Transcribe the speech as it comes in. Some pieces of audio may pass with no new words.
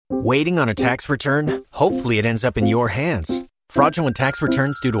Waiting on a tax return? Hopefully it ends up in your hands. Fraudulent tax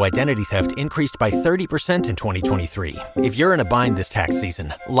returns due to identity theft increased by 30% in 2023. If you're in a bind this tax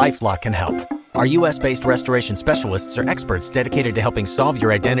season, LifeLock can help. Our U.S.-based restoration specialists are experts dedicated to helping solve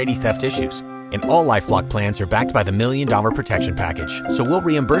your identity theft issues. And all LifeLock plans are backed by the $1 Million Protection Package. So we'll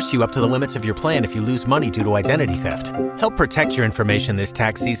reimburse you up to the limits of your plan if you lose money due to identity theft. Help protect your information this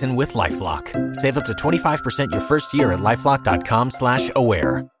tax season with LifeLock. Save up to 25% your first year at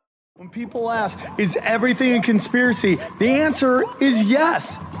LifeLock.com/aware. When people ask, is everything a conspiracy? The answer is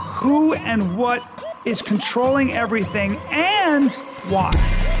yes. Who and what is controlling everything and why?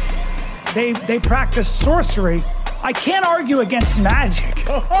 They practice sorcery. I can't argue against magic.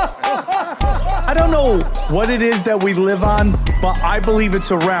 I don't know what it is that we live on, but I believe it's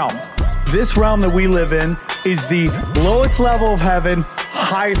a realm. This realm that we live in is the lowest level of heaven,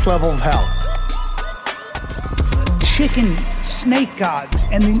 highest level of hell. Chicken snake gods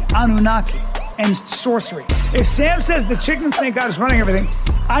and the Anunnaki and sorcery. If Sam says the chicken and snake god is running everything,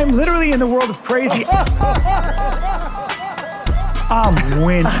 I'm literally in the world of crazy. I'm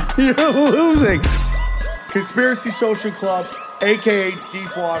winning. You're losing. Conspiracy Social Club, a.k.a.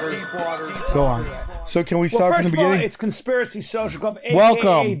 Deep Waters. Go on. So can we start from the beginning? First of all, it's Conspiracy Social Club, a.k.a.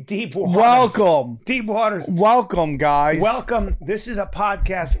 Welcome. Deep Waters. Welcome. Deep Waters. Welcome, guys. Welcome. This is a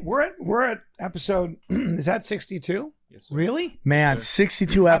podcast. We're at episode, is that 62? Yes, sir. Really? Man,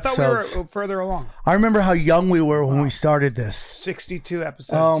 62 episodes. I thought we were further along. I remember how young we were when we started this. 62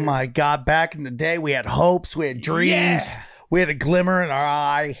 episodes. Oh, my God. Back in the day, we had hopes. We had dreams. Yeah. We had a glimmer in our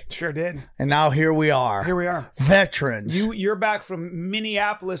eye. Sure did. And now here we are. Here we are. Veterans. You're back from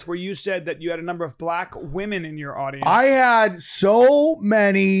Minneapolis, where you said that you had a number of black women in your audience. I had so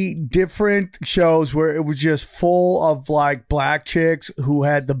many different shows where it was just full of like black chicks who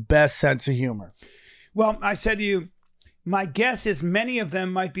had the best sense of humor. Well, I said to you, my guess is many of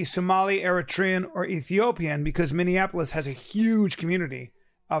them might be Somali, Eritrean, or Ethiopian, because Minneapolis has a huge community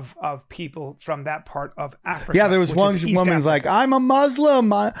of people from that part of Africa. Yeah, there was one woman's like, I'm a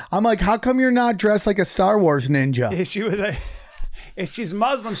Muslim. I'm like, how come you're not dressed like a Star Wars ninja? If she's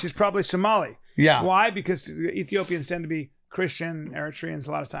Muslim, she's probably Somali. Yeah. Why? Because Ethiopians tend to be Christian, Eritreans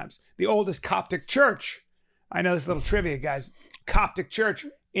a lot of times. The oldest Coptic church, I know this little trivia, guys, Coptic church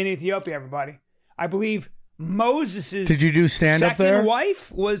in Ethiopia, everybody. I believe Moses's Did you do stand up there? second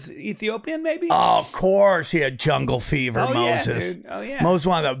wife was Ethiopian, maybe? Oh, of course. He had jungle fever, Moses. Yeah, dude. Oh, yeah. Moses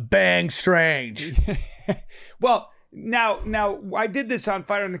wanted to bang strange. Well, now I did this on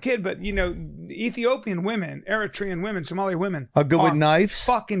Fighter and the Kid, but you know, Ethiopian women, Eritrean women, Somali women Are good with knives?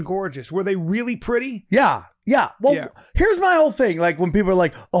 Fucking gorgeous. Were they really pretty? Yeah. Yeah. Well, Yeah. Here's my whole thing. Like when people are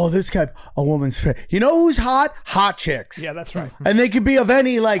like, oh, this guy, a woman's fit. You know who's hot? Hot chicks. Yeah, that's right. And they could be of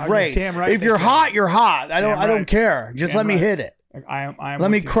any like you're race. damn right If they you're can. hot, you're hot. I Damn don't right. care. Just Damn let me right. hit it. I am Let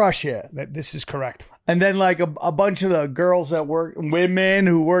with me you. crush it. This is correct. And then like a bunch of the girls that work, women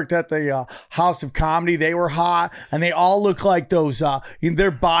who worked at the House of Comedy, they were hot, and they all look like those.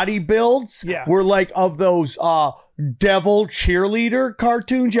 Their body builds were like of those devil cheerleader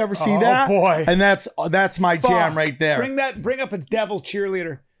cartoons. You ever see that? Oh boy! And that's my jam right there. Bring up a devil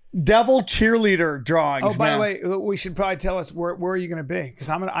cheerleader. Devil cheerleader drawings. Oh, by man. the way, we should probably tell us where are you going to be, because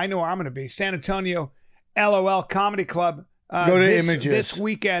I know where I'm going to be. San Antonio, LOL Comedy Club. Go to Images this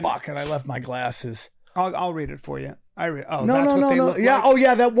weekend. Fuck, and I left my glasses. I'll read it for you. Oh, No, that's no, what they no. look Yeah. like? Oh,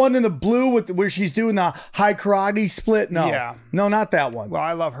 yeah. That one in the blue where she's doing the high karate split. No. Yeah. No, not that one. Well,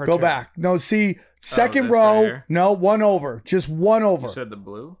 I love her. Go too. back. No, see, second this row. right here? No, one over. Just one over. You said the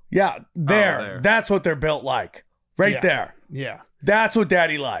blue? Yeah, there. there. That's what they're built like. Right Yeah. there. Yeah. That's what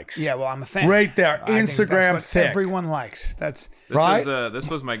Daddy likes. Yeah. Well, I'm a fan. Right there. I think Instagram that's what thick. everyone likes. This Right? This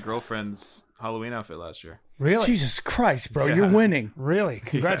was my girlfriend's Halloween outfit last year. Really. Jesus Christ, bro. Yeah. You're winning. Really.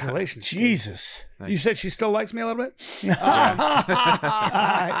 Congratulations. Jesus. You said she still likes me a little bit?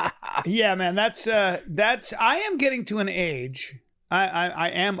 Yeah, man. That's I am getting to an age. I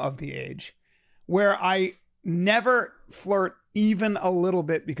am of the age where I never flirt even a little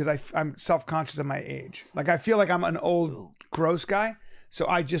bit, because I'm self-conscious of my age. Like, I feel like I'm an old gross guy. So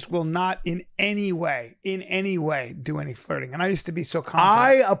I just will not in any way do any flirting. And I used to be so confident.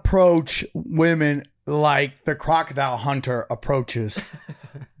 I approach women like the crocodile hunter approaches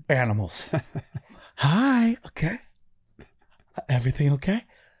animals. Hi, okay. Everything okay?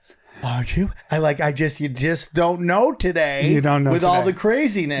 Aren't you? You just don't know today. You don't know with today. all the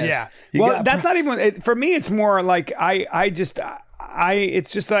craziness. Yeah. You Well, got- that's not even for me. It's more like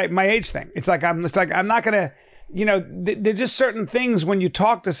it's just like my age thing. It's like I'm not gonna there's just certain things when you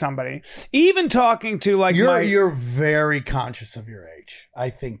talk to somebody, even talking to like you're very conscious of your age. I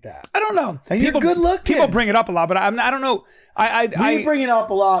think that. I don't know. And you're good looking. People bring it up a lot, but I don't know. I bring it up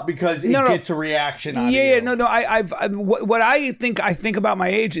a lot because it gets a reaction out of you. No. What I think about my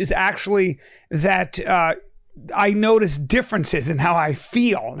age is actually that I notice differences in how I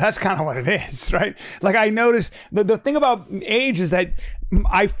feel. That's kind of what it is, right? Like I notice the thing about age is that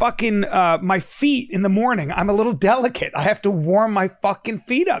I fucking my feet in the morning, I'm a little delicate. I have to warm my fucking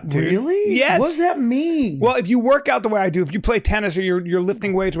feet up, dude. Really? Yes. What does that mean? Well, if you work out the way I do, if you play tennis or you're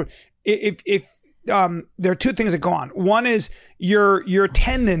lifting weights, if there are two things that go on. One is your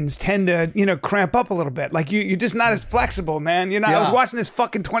tendons tend to, cramp up a little bit. Like you're just not as flexible, man. I was watching this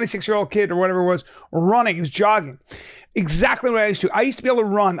fucking 26-year-old kid or whatever it was running. He was jogging. Exactly what I used to. I used to be able to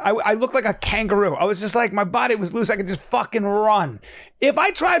run. I looked like a kangaroo. I was just like, my body was loose. I could just fucking run. If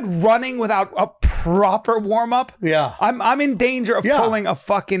I tried running without a proper warm up, I'm in danger of pulling a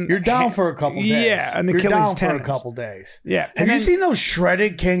fucking. You're down for a couple days. Yeah, an Achilles You're down tendon. for a couple days. Yeah. Have you seen those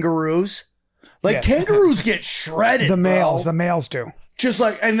shredded kangaroos? Like kangaroos get shredded. The males do. Just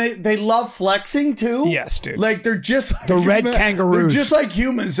like, and they love flexing too. Yes, dude. Like they're just the red kangaroos. They're just like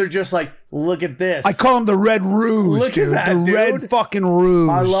humans. They're just like, look at this. I call them the red roos. Look dude. at that, the red fucking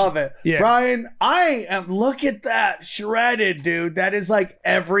roos. I love it. Yeah. Brian, look at that shredded, dude. That is like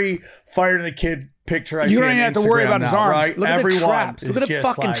every Fire to the Kid picture I see. You don't even have to worry about his arms. Right? Look at the traps. Look at the just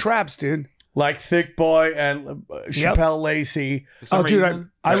fucking traps, dude. Like Thick Boy and Chappelle Lacey. Oh, dude,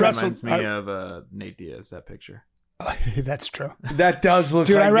 I reminds me of Nate Diaz, that picture. That's true. That does look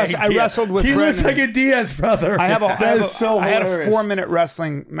dude, like I wrestled with He Brennan. looks like a Diaz brother. I had a hilarious. 4-minute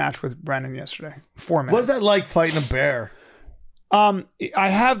wrestling match with Brennan yesterday. 4 minutes. What was that like fighting a bear? I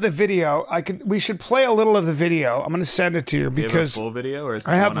have the video. We should play a little of the video. I'm going to send it to you because you have a full video, or is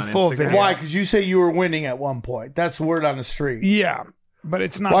I have the full video. Why? Because you say you were winning at one point. That's word on the street. Yeah, but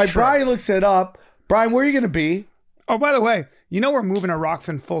it's not. Why? True. Brian looks it up. Brian, where are you going to be? Oh, by the way, we're moving to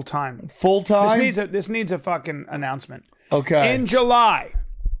Rockfin full time. Full time. This needs a fucking announcement. Okay. In July,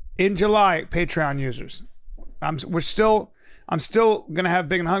 Patreon users, I'm still gonna have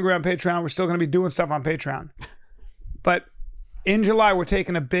Big and Hungry on Patreon. We're still gonna be doing stuff on Patreon, but in July we're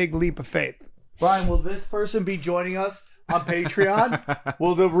taking a big leap of faith. Brian, will this person be joining us on Patreon?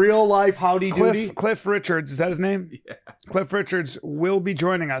 Will the real life Howdy Doody? Cliff Richards, is that his name? Yeah. Cliff Richards will be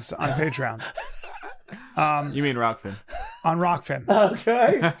joining us on Patreon. You mean Rockfin? On Rockfin.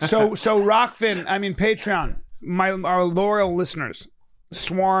 Okay. So Rockfin, Patreon. Our loyal listeners,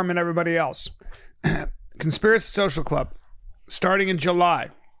 Swarm and everybody else, Conspiracy Social Club, starting in July,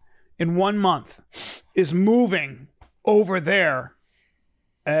 in 1 month, is moving over there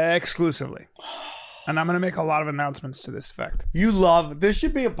exclusively. And I'm going to make a lot of announcements to this effect. This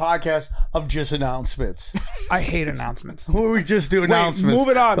should be a podcast of just announcements. I hate announcements. We just do announcements. Move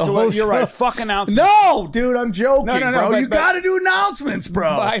it on to what you're right. Fuck announcements. No, dude, I'm joking, no, bro. You got to do announcements, bro.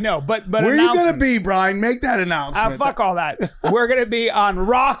 I know, but where are you going to be, Brian? Make that announcement. Fuck all that. We're going to be on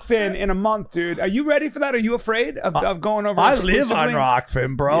Rockfin in a month, dude. Are you ready for that? Are you afraid of going over? I live on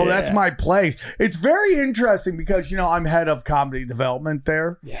Rockfin, bro. Yeah. That's my place. It's very interesting because, I'm head of comedy development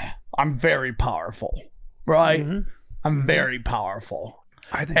there. Yeah. I'm very powerful, right? Mm-hmm. I'm very powerful.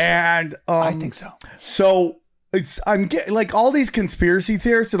 I think so. I think so. So I'm getting like all these conspiracy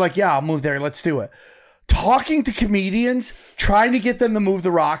theorists are like, yeah, I'll move there. Let's do it. Talking to comedians, trying to get them to move the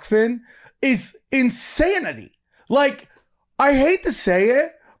Rockfin is insanity. Like, I hate to say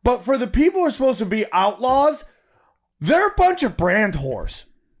it, but for the people who are supposed to be outlaws, they're a bunch of brand whores.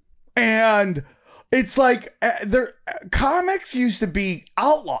 And it's like comics used to be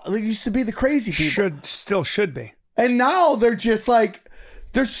outlaw. They used to be the crazy people. Still should be. And now they're just like,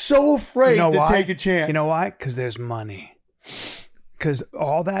 they're so afraid to take a chance. You know why? Because there's money. Because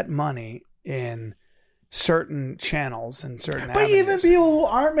all that money in certain channels and certain But avenues. even people who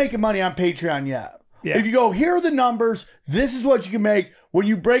aren't making money on Patreon yet. Yeah. If you go, here are the numbers. This is what you can make. When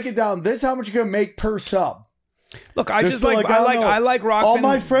you break it down, this is how much you're going to make per sub. Look, I like Rockfin. All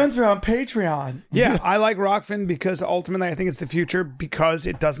my friends are on Patreon. Yeah, I like Rockfin because ultimately I think it's the future because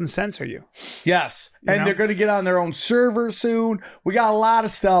it doesn't censor you. Yes. And they're going to get on their own server soon. We got a lot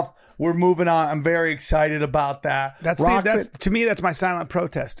of stuff. We're moving on. I'm very excited about that. To me, that's my silent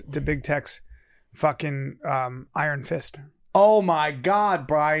protest to Big Tech's fucking iron fist. Oh my God,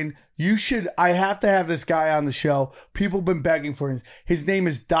 Brian. I have to have this guy on the show. People have been begging for him. His name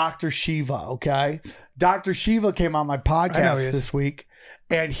is Dr. Shiva, okay? Dr. Shiva came on my podcast this week,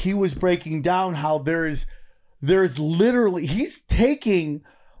 and he was breaking down how there's literally, he's taking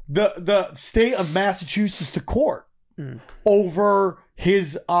the state of Massachusetts to court over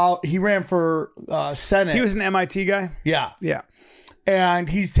he ran for Senate. He was an MIT guy. Yeah. Yeah. And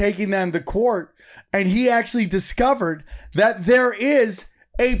he's taking them to court. And he actually discovered that there is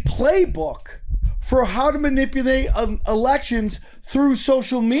a playbook for how to manipulate elections through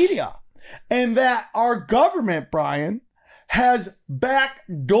social media. And that our government, Brian, has back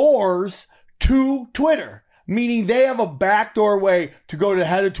doors to Twitter. Meaning they have a backdoor way to go to the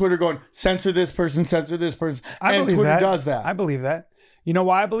head of Twitter going, censor this person, censor this person. And Twitter does that. I believe that. You know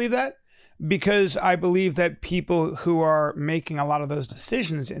why I believe that? Because I believe that people who are making a lot of those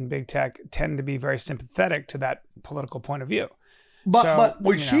decisions in big tech tend to be very sympathetic to that political point of view. But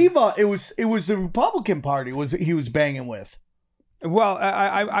with Shiva, it was the Republican Party he was banging with. Well,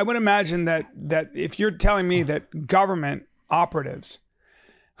 I would imagine that if you're telling me that government operatives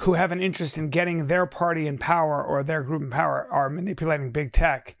who have an interest in getting their party in power or their group in power are manipulating big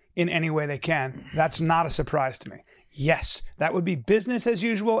tech in any way they can, that's not a surprise to me. Yes, that would be business as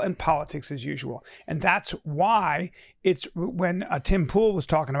usual and politics as usual. And that's why it's when Tim Pool was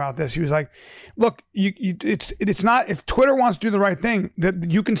talking about this, he was like, look, it's not, if Twitter wants to do the right thing,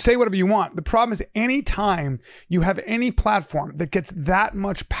 that you can say whatever you want. The problem is anytime you have any platform that gets that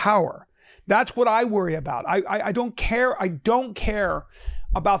much power, that's what I worry about. I don't care. I don't care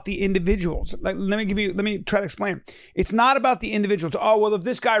about the individuals. Like, let me try to explain. It's not about the individuals. Oh, well, if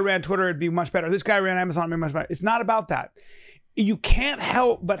this guy ran Twitter, it'd be much better. This guy ran Amazon, it'd be much better. It's not about that. You can't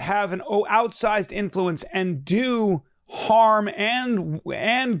help but have an outsized influence and do harm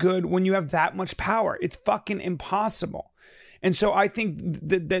and good when you have that much power. It's fucking impossible. And so I think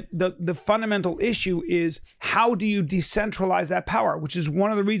that the fundamental issue is how do you decentralize that power, which is one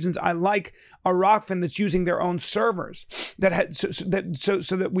of the reasons I like a Rockfin that's using their own servers so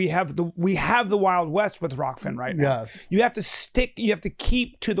that we have the Wild West with Rockfin right now. Yes. You have to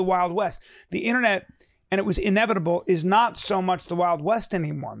keep to the Wild West. The internet, and it was inevitable, is not so much the Wild West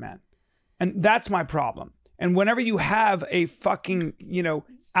anymore, man. And that's my problem. And whenever you have a fucking,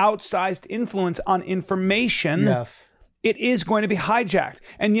 outsized influence on information, yes, it is going to be hijacked.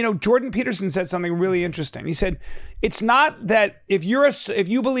 And, Jordan Peterson said something really interesting. He said, it's not that if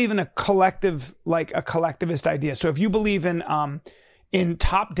you believe in a collective, like a collectivist idea. So if you believe in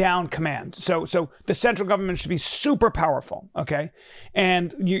top-down command. So the central government should be super powerful, okay?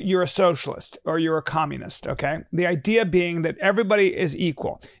 And you're a socialist or you're a communist, okay? The idea being that everybody is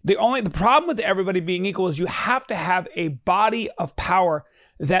equal. The problem with everybody being equal is you have to have a body of power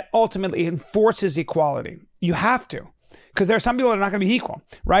that ultimately enforces equality. You have to. Because there are some people that are not going to be equal,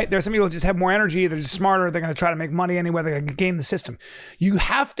 right? There are some people that just have more energy, they're just smarter, they're going to try to make money anyway, they're going to game the system. You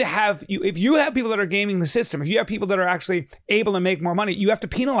have to have, if you have people that are gaming the system, if you have people that are actually able to make more money, you have to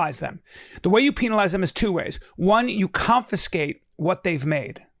penalize them. The way you penalize them is two ways. One, you confiscate what they've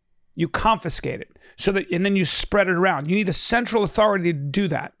made. You confiscate it and then you spread it around. You need a central authority to do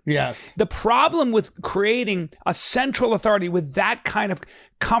that. Yes. The problem with creating a central authority with that kind of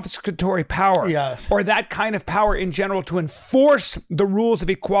confiscatory power, yes, or that kind of power in general to enforce the rules of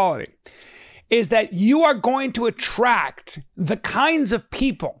equality, is that you are going to attract the kinds of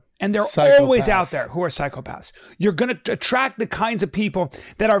people, and they're always out there, who are psychopaths. You're going to attract the kinds of people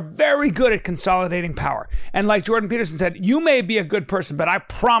that are very good at consolidating power. And like Jordan Peterson said, you may be a good person, but I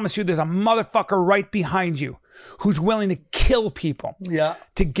promise you there's a motherfucker right behind you who's willing to kill people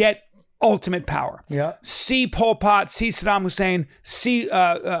to get ultimate power. Yeah. See Pol Pot, see Saddam Hussein, see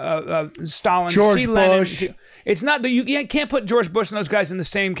Stalin, George see Lenin. Bush. It's not that you can't put George Bush and those guys in the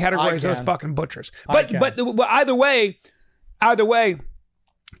same category as those fucking butchers. But either way,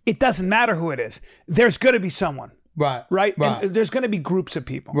 it doesn't matter who it is. There's going to be someone. Right? And there's going to be groups of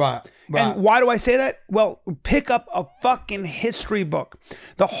people. Right. And why do I say that? Well, pick up a fucking history book.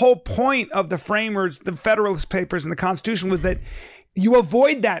 The whole point of the framers, the Federalist Papers and the Constitution was that you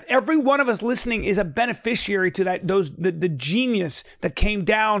avoid that. Every one of us listening is a beneficiary to that. The genius that came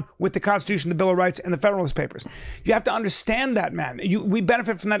down with the Constitution, the Bill of Rights, and the Federalist Papers. You have to understand that, man. We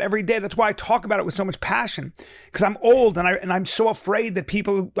benefit from that every day. That's why I talk about it with so much passion. Because I'm old and I'm so afraid that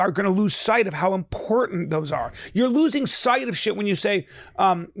people are going to lose sight of how important those are. You're losing sight of shit when you say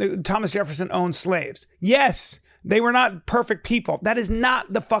Thomas Jefferson owned slaves. Yes, they were not perfect people. That is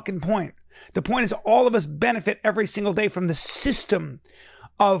not the fucking point. The point is all of us benefit every single day from the system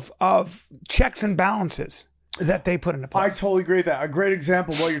of checks and balances that they put into place. I totally agree with that. A great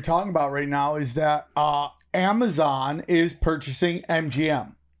example of what you're talking about right now is that Amazon is purchasing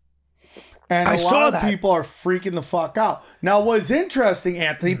MGM. And a lot of people are freaking the fuck out. Now, what's interesting,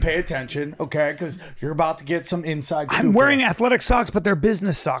 Anthony, pay attention, okay? Because you're about to get some inside scoop. I'm wearing athletic socks, but they're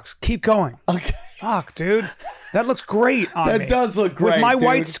business socks. Keep going. Okay. Fuck, dude. That looks great on me. That does look great, with my dude.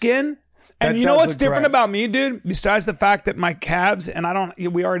 white skin, And you know what's different about me, dude? Besides the fact that my calves, and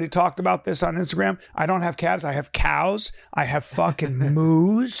we already talked about this on Instagram. I don't have calves. I have cows. I have fucking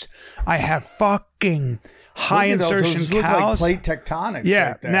moos. I have fucking high insertion those cows. look like plate tectonics. Yeah.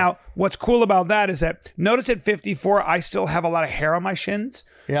 Right there. Now, what's cool about that is that notice at 54, I still have a lot of hair on my shins.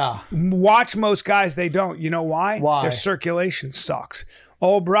 Yeah. Watch most guys, they don't. You know why? Why? Their circulation sucks.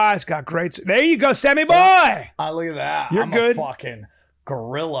 Old Bry's got great. There you go, Sammy boy. Look at that. You're good. A fucking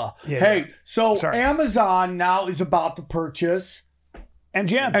gorilla. Yeah, hey, so Sorry. Amazon now is about to purchase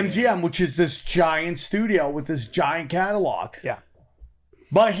MGM, which is this giant studio with this giant catalog. Yeah.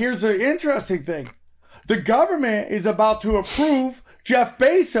 But here's the interesting thing. The government is about to approve Jeff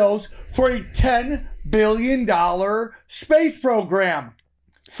Bezos for a $10 billion space program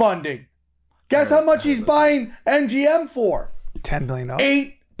funding. Guess how much he's buying MGM for? $10 billion.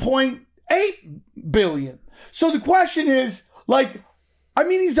 $8.8 billion. So the question is,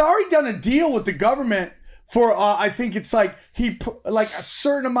 he's already done a deal with the government for, I think it's like he put like a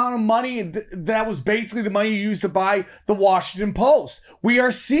certain amount of money. And that was basically the money he used to buy the Washington Post. We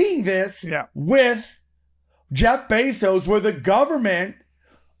are seeing this with Jeff Bezos, where the government,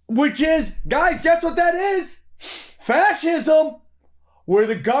 which is, guys, guess what that is? Fascism, where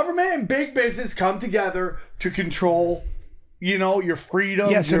the government and big business come together to control, your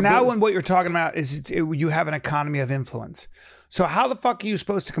freedom. Yeah, so now what you're talking about is you have an economy of influence. So how the fuck are you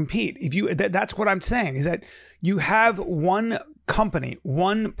supposed to compete? That's what I'm saying, is that you have one company,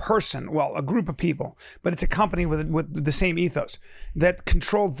 one person, well, a group of people, but it's a company with the same ethos that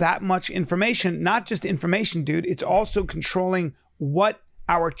control that much information. Not just information, dude. It's also controlling what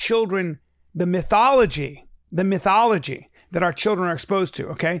our children, the mythology that our children are exposed to,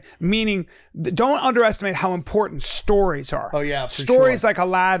 okay? Meaning, don't underestimate how important stories are. Oh, yeah, stories like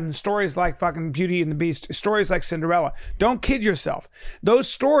Aladdin, stories like fucking Beauty and the Beast, stories like Cinderella. Don't kid yourself. Those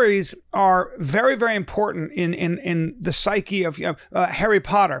stories are very, very important in the psyche of Harry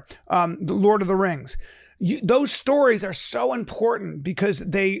Potter, the Lord of the Rings. Those stories are so important because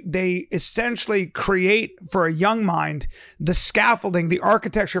they essentially create for a young mind the scaffolding, the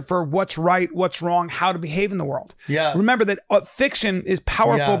architecture for what's right, what's wrong, how to behave in the world. Yes. Remember that fiction is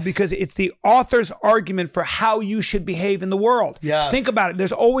powerful because it's the author's argument for how you should behave in the world. Yes. Think about it.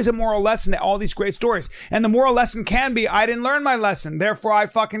 There's always a moral lesson to all these great stories. And the moral lesson can be, I didn't learn my lesson. Therefore, I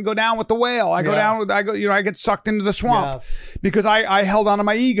fucking go down with the whale. I get sucked into the swamp because I held on to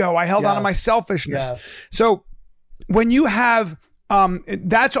my ego. I held on to my selfishness. Yes. So when you have,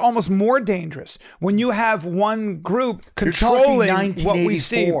 that's almost more dangerous. When you have one group controlling what we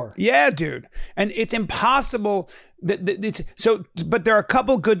see. Yeah, dude. And it's impossible. But there are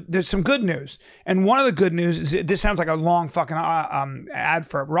there's some good news. And one of the good news is, this sounds like a long fucking ad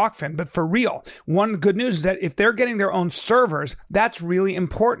for Rockfin, but for real, one good news is that if they're getting their own servers, that's really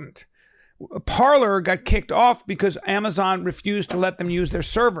important. Parler got kicked off because Amazon refused to let them use their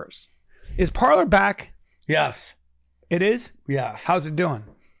servers. Is Parler back? Yes. It is? Yes. How's it doing?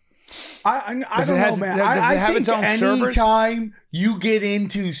 I don't know, man. Does it have think its own servers? anytime you get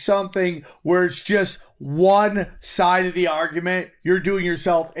into something where it's just one side of the argument, you're doing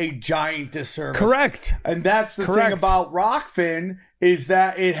yourself a giant disservice. Correct. And that's the thing about Rockfin, is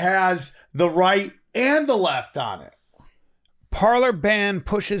that it has the right and the left on it. Parler ban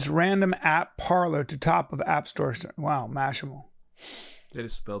pushes random app Parler to top of App Store. Wow, Mashable. They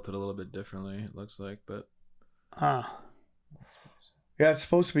just spelt it a little bit differently, it looks like, but... Yeah, it's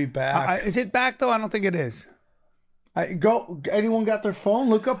supposed to be back. Is it back, though? I don't think it is. Anyone got their phone?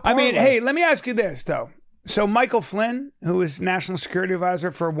 Look up Parler. I mean, hey, let me ask you this, though. So Michael Flynn, who was National Security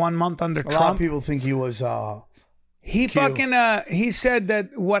Advisor for 1 month under Trump. A lot of people think he was... He he said that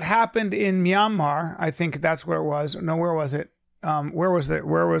what happened in Myanmar, I think that's where it was. No, where was it?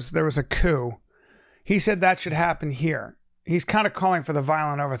 There was a coup. He said that should happen here. He's kind of calling for the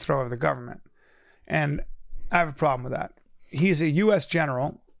violent overthrow of the government. And I have a problem with that. He's a U.S.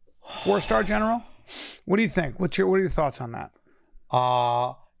 general, 4-star general. What do you think? What are your thoughts on that?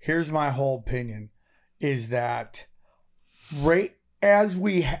 Here's my whole opinion: is that as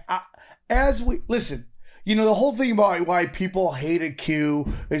we listen. The whole thing about why people hated Q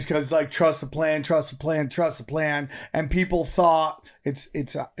is because trust the plan, and people thought it's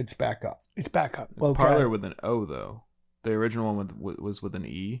back up. It's back up. It's Parler with an O though. The original one was with an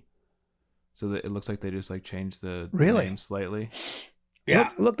E. So that it looks like they just changed the name slightly.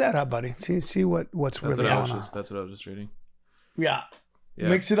 Yeah, look that up, buddy. See what's really going on. That's what I was just reading. Yeah.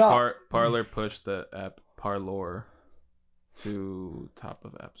 Mix it up. Parler pushed the app Parlor to top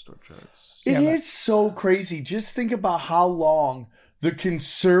of App Store charts. It is so crazy. Just think about how long the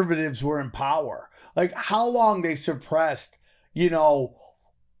conservatives were in power. How long they suppressed,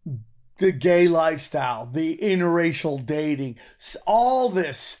 the gay lifestyle, the interracial dating, all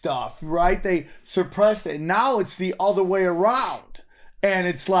this stuff, right? They suppressed it. Now it's the other way around. And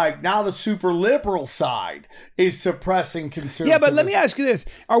it's like now the super liberal side is suppressing conservatism. Yeah, but let me ask you this.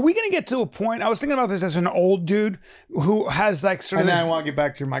 Are we going to get to a point? I was thinking about this as an old dude who has like sort of. And then this, I want to get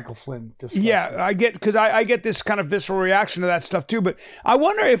back to your Michael Flynn discussion. Yeah, I get, because I get this kind of visceral reaction to that stuff too. But I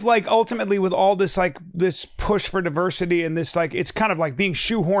wonder if like ultimately with all this like this push for diversity and this like it's kind of like being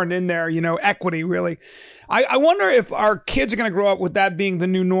shoehorned in there, you know, equity really. I wonder if our kids are going to grow up with that being the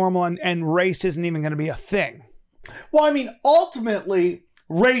new normal and race isn't even going to be a thing. Well, I mean, ultimately,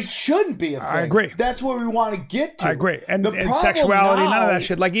 race shouldn't be a thing. I agree. That's where we want to get to. I agree. And sexuality, none of that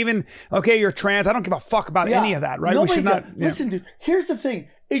shit. Like even, okay, you're trans. I don't give a fuck about any of that, right? Nobody we should not. Listen, dude, here's the thing.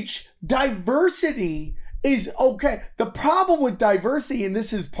 It's diversity is okay. The problem with diversity, and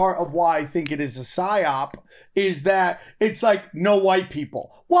this is part of why I think it is a psyop, is that it's like no white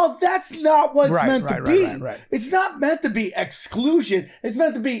people. Well, that's not what it's meant to be. Right. It's not meant to be exclusion. It's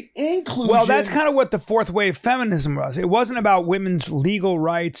meant to be inclusion. Well, that's kind of what the fourth wave feminism was. It wasn't about women's legal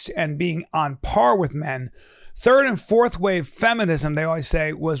rights and being on par with men. Third and fourth wave feminism, they always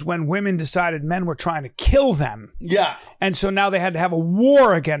say, was when women decided men were trying to kill them. Yeah. And so now they had to have a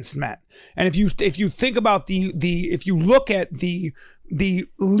war against men. And if you think about if you look at the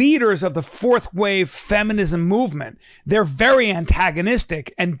leaders of the fourth wave feminism movement, they're very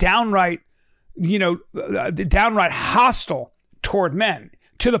antagonistic and downright hostile toward men,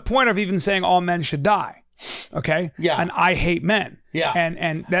 to the point of even saying all men should die. Okay? Yeah. And I hate men. Yeah.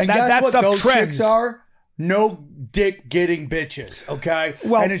 And that stuff those trends. Chicks are? No dick getting bitches, okay?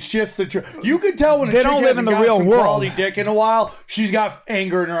 Well, and it's just the truth. You can tell when a they chick don't live in the real some world. Quality dick in a while, she's got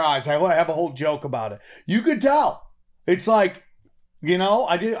anger in her eyes. I have a whole joke about it. You could tell. It's like, you know,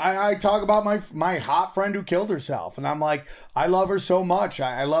 I talk about my hot friend who killed herself, and I'm like, I love her so much.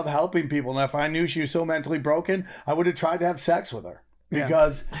 I love helping people, and if I knew she was so mentally broken, I would have tried to have sex with her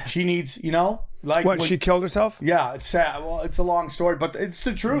because she needs, you know, like what, she killed herself? Yeah, it's sad. Well, it's a long story, but it's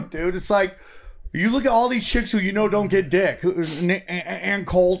the truth, dude. It's like, you look at all these chicks who you know don't get dick. Ann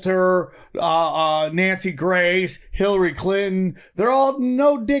Coulter, Nancy Grace, Hillary Clinton. They're all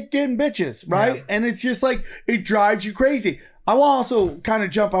no dick getting bitches, right? Yeah. And it's just like, it drives you crazy. I want to also kind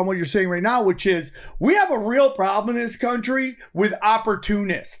of jump on what you're saying right now, which is we have a real problem in this country with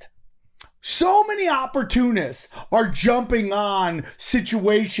opportunists. So many opportunists are jumping on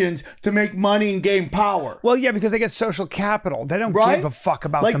situations to make money and gain power. Well, yeah, because they get social capital. They don't give a fuck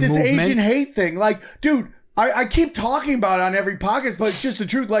about like the movement. Like this Asian hate thing. Like, dude, I keep talking about it on every podcast, but it's just the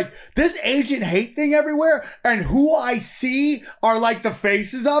truth. Like this Asian hate thing everywhere, and who I see are like the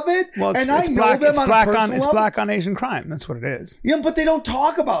faces of it. Well, I know them on a personal level. It's black on Asian crime. That's what it is. Yeah, but they don't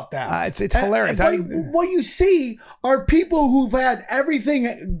talk about that. It's hilarious. What you see are people who've had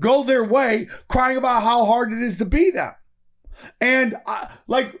everything go their way, crying about how hard it is to be them. And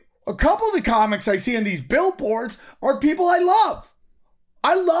like a couple of the comics I see on these billboards are people I love.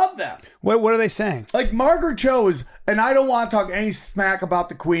 I love them. What are they saying? Like Margaret Cho is, and I don't want to talk any smack about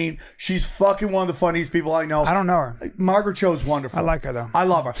the Queen. She's fucking one of the funniest people I know. I don't know her. Margaret Cho is wonderful. I like her though. I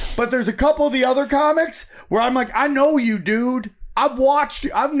love her. But there's a couple of the other comics where I'm like, I know you, dude. I've watched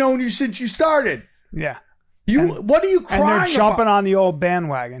you. I've known you since you started. Yeah. What are you crying about? And they're jumping on the old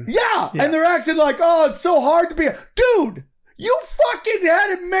bandwagon. Yeah. And they're acting like, oh, it's so hard to be dude. You fucking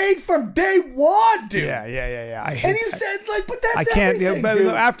had it made from day one, dude. Yeah. And you said, like, but that's I can't. everything, But dude.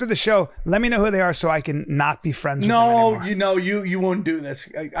 After the show, let me know who they are so I can not be friends with them anymore. You know, you won't do this.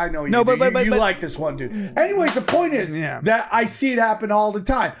 I know you. No, but you like this one, dude. Anyways, the point is that I see it happen all the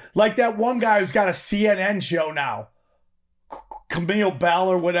time. Like that one guy who's got a CNN show now, Camille Bell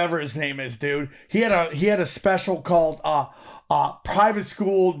or whatever his name is, dude. He had a special called Private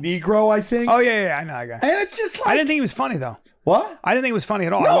School Negro, I think. Oh yeah, I know that guy. And it's just like, I didn't think he was funny though. What? I didn't think it was funny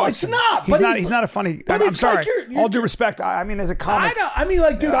at all. No, it's not. He's not a funny. I'm sorry. Like all due respect. I mean, as a comic, I mean,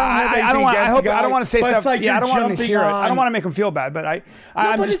 like, dude, I don't want to say stuff. Like I don't want him to hear it. I don't want to make him feel bad. But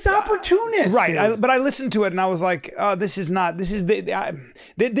it's opportunist, right? But I listened to it and I was like, oh, this is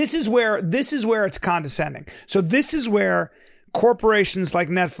where it's condescending. So this is where corporations like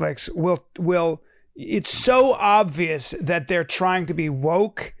Netflix will. It's so obvious that they're trying to be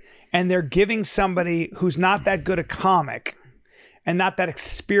woke, and they're giving somebody who's not that good a comic and not that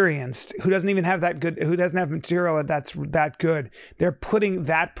experienced, who doesn't even have that good, who doesn't have material that's that good, they're putting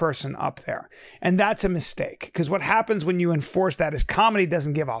that person up there. And that's a mistake. Because what happens when you enforce that is comedy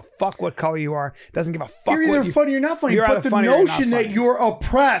doesn't give a fuck what color you are, doesn't give a fuck you're either funny or not funny. But the notion that you're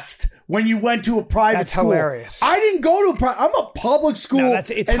oppressed when you went to a private school. That's hilarious. I didn't go to I'm a public school. No,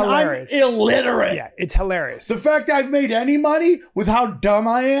 it's hilarious. I'm illiterate. Yeah, it's hilarious. The fact that I've made any money with how dumb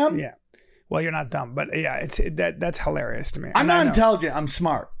I am. Yeah. Well, you're not dumb, but yeah, that's hilarious to me. I'm not intelligent. I'm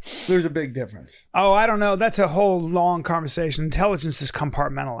smart. There's a big difference. Oh, I don't know. That's a whole long conversation. Intelligence is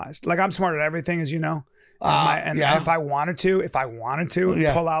compartmentalized. Like I'm smart at everything, as you know. And if I wanted to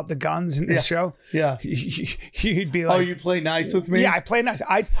pull out the guns in this show, you'd be like, "Oh, you play nice with me." Yeah, I play nice.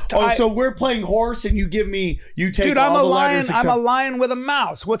 So we're playing horse, and you take. Dude, I'm a lion. I'm a lion with a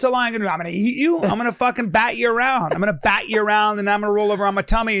mouse. What's a lion gonna do? I'm gonna eat you. I'm gonna fucking bat you around. I'm gonna bat you around, and I'm gonna roll over on my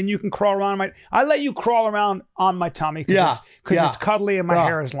tummy, and you can crawl around I let you crawl around on my tummy because it's cuddly and my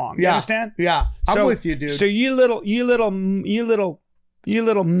hair is long. You understand? Yeah, I'm with you, dude. So you little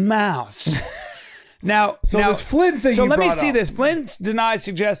mouse. Now, this Flynn thing. So let me see this. Flynn denies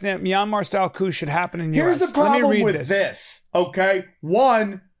suggesting that Myanmar-style coup should happen in Here's U.S. the problem with this. Okay,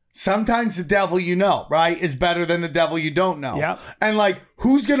 one. Sometimes the devil you know, right, is better than the devil you don't know. Yeah. And like,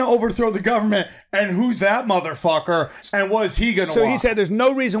 who's going to overthrow the government and who's that motherfucker and what is he going to want? So he said there's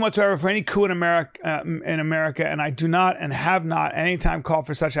no reason whatsoever for any coup in America, and I do not and have not any time called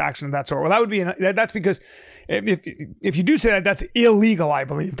for such action of that sort. Well, that's because if you do say that, that's illegal, I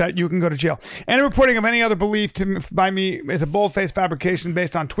believe, that you can go to jail. Any reporting of any other belief by me is a bold-faced fabrication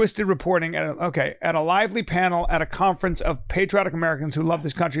based on twisted reporting at a lively panel at a conference of patriotic Americans who love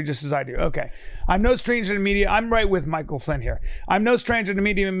this country just as I do. Okay. I'm no stranger to media. I'm right with Michael Flynn here. I'm no stranger to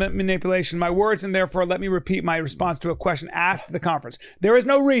media manipulation. My words, and therefore let me repeat my response to a question asked at the conference. There is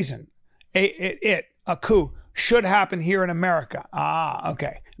no reason a coup should happen here in America.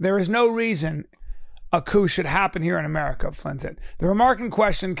 Okay. There is no reason a coup should happen here in America, Flynn said. The remark in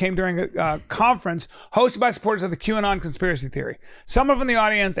question came during a conference hosted by supporters of the QAnon conspiracy theory. Someone from the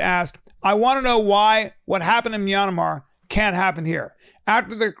audience asked, I want to know why what happened in Myanmar can't happen here.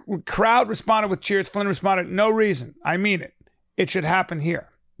 After the crowd responded with cheers, Flynn responded, no reason. I mean it. It should happen here.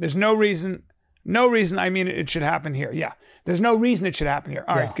 There's no reason. No reason. I mean it. It should happen here. Yeah. There's no reason it should happen here.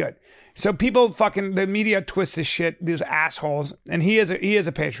 All right, good. So the media twists this shit, these assholes, and he is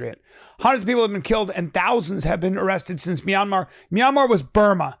a patriot. Hundreds of people have been killed and thousands have been arrested since Myanmar. Myanmar was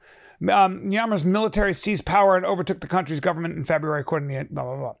Burma. Myanmar's military seized power and overtook the country's government in February, according to blah,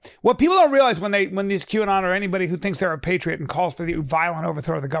 blah, blah. What people don't realize when these QAnon or anybody who thinks they're a patriot and calls for the violent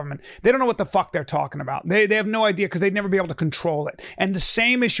overthrow of the government, they don't know what the fuck they're talking about. They have no idea because they'd never be able to control it. And the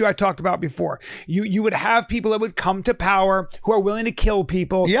same issue I talked about before, you would have people that would come to power who are willing to kill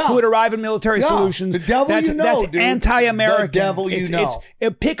people, who would arrive in military solutions. The devil that's dude. Anti-American. The devil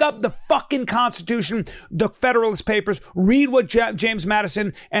pick up the fucking Constitution, the Federalist Papers, read what James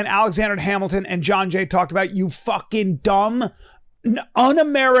Madison and Alexander Hamilton and John Jay talked about, you fucking dumb,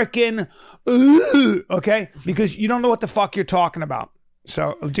 un-American, okay? Because you don't know what the fuck you're talking about.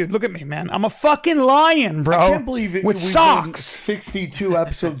 So, dude, look at me, man. I'm a fucking lion, bro. I can't believe it. With socks. 62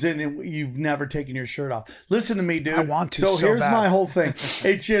 episodes in and you've never taken your shirt off. Listen to me, dude. I want to so here's bad. My whole thing.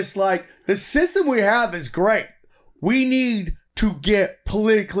 It's just like, the system we have is great. We need to get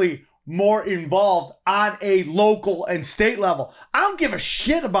politically more involved on a local and state level. I don't give a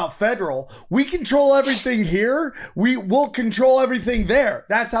shit about federal. We control everything here. We will control everything there.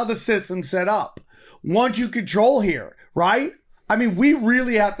 That's how the system's set up. Once you control here, right? I mean, we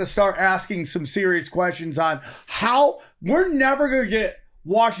really have to start asking some serious questions on how we're never going to get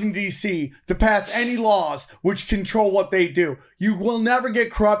Washington, D.C. to pass any laws which control what they do. You will never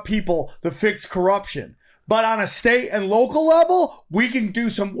get corrupt people to fix corruption. But on a state and local level, we can do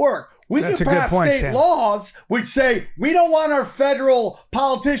some work. We can pass state laws which say we don't want our federal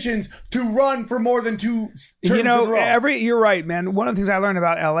politicians to run for more than 2 terms in a row. You're right, man. One of the things I learned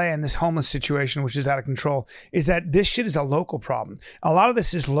about LA and this homeless situation, which is out of control, is that this shit is a local problem. A lot of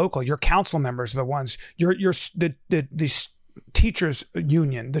this is local. Your council members are the ones. The teachers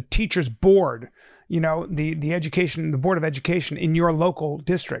union, the teachers board, the education, the board of education in your local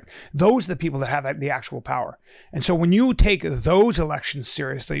district. Those are the people that have the actual power. And so when you take those elections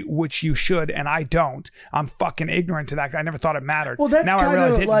seriously, which you should, and I don't, I'm fucking ignorant to that. I never thought it mattered. Well, that's now I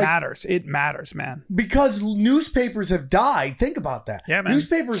realize it like, matters. It matters, man. Because newspapers have died. Think about that. Yeah, man.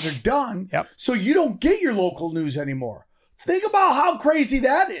 Newspapers are done. Yep. So you don't get your local news anymore. Think about how crazy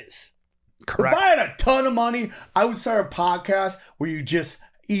that is. Correct. If I had a ton of money, I would start a podcast where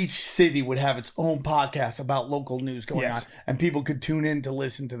each city would have its own podcast about local news going on, and people could tune in to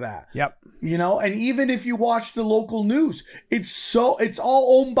listen to that. Yep. And even if you watch the local news, it's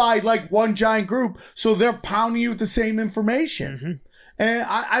all owned by like one giant group, so they're pounding you with the same information. Mm-hmm. And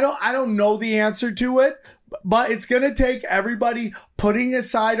I don't know the answer to it, but it's gonna take everybody putting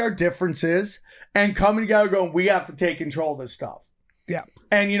aside our differences and coming together, going, we have to take control of this stuff. Yeah.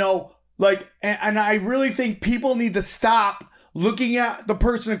 And Like, and I really think people need to stop looking at the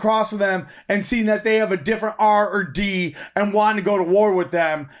person across from them and seeing that they have a different R or D and wanting to go to war with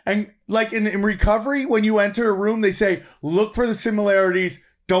them. And like in recovery, when you enter a room, they say, look for the similarities,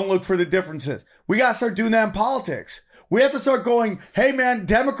 don't look for the differences. We got to start doing that in politics. We have to start going, hey, man,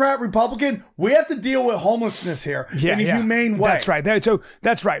 Democrat, Republican, we have to deal with homelessness here in a humane way. That's right. So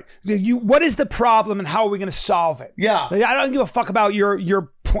that's right. What is the problem and how are we going to solve it? Yeah. I don't give a fuck about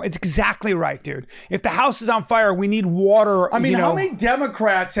your point. It's exactly right, dude. If the house is on fire, we need water. I mean, how many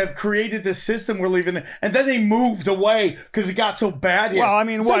Democrats have created this system we're living in, and then they moved away because it got so bad here? Well, I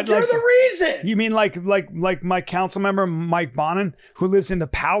mean, what? Like, you're the reason. You mean like my council member, Mike Bonin, who lives in the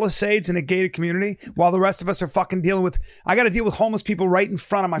Palisades in a gated community, while the rest of us are fucking dealing with, I got to deal with homeless people right in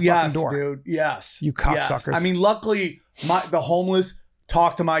front of my fucking door. Yes, dude. Yes. You cocksuckers. Yes. I mean, luckily, the homeless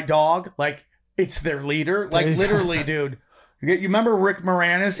talk to my dog like it's their leader. Like, literally, dude. You remember Rick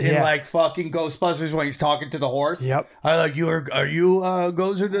Moranis in like fucking Ghostbusters when he's talking to the horse? Yep. I like, are you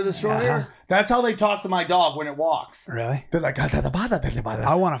Gozer the Destroyer? That's how they talk to my dog when it walks. Really? They're like,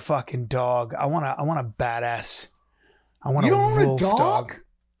 I want a fucking dog. I want a badass. I want you a wolf own a dog.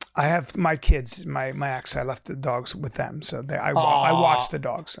 I have my kids, my ex. I left the dogs with them, so I watch the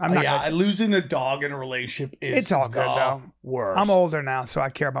dogs. I'm not losing a dog in a relationship is it's all good though. Worst. I'm older now, so I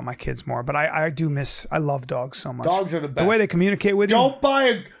care about my kids more. But I love dogs so much. Dogs are the best. The way they communicate with you. Don't buy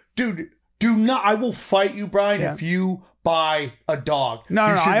a dude. Do not. I will fight you, Brian, if you buy a dog. No.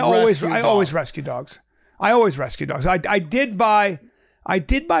 I always rescue dogs. I always rescue dogs. I did buy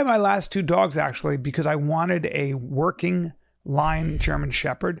my last 2 dogs actually because I wanted a working line German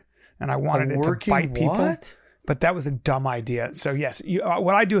Shepherd, and I wanted it to bite people. What? But that was a dumb idea. So yes,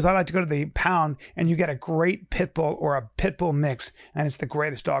 what I do is I like to go to the pound, and you get a great pit bull or a pit bull mix, and it's the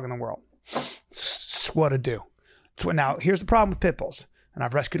greatest dog in the world. It's what to do. Now here's the problem with pit bulls, and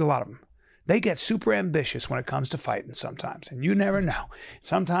I've rescued a lot of them. They get super ambitious when it comes to fighting sometimes, and you never know.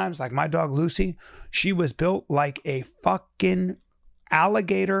 Sometimes, like my dog Lucy, she was built like a fucking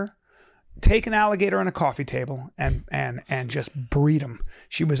alligator. Take an alligator on a coffee table and just breed them.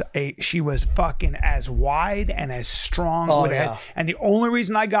 She was fucking as wide and as strong with head. And the only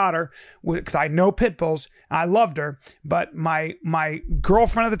reason I got her was because I know pit bulls. I loved her, but my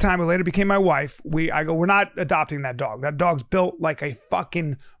girlfriend at the time, who later became my wife, we're not adopting that dog. That dog's built like a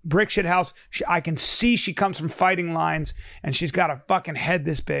fucking brick shit house. I can see she comes from fighting lines, and she's got a fucking head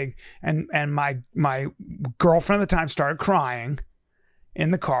this big. And my girlfriend at the time started crying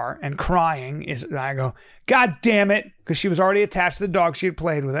in the car, and and I go, God damn it, because she was already attached to the dog. She had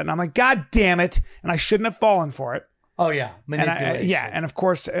played with it, and I'm like, God damn it, and I shouldn't have fallen for it. Oh yeah, manipulation. And of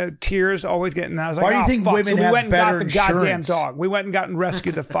course, tears always get. And I was like, why do you think women have better insurance? We went and got the goddamn dog. We went and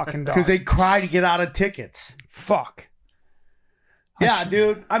rescued the fucking dog because they cry to get out of tickets. Fuck. Yeah,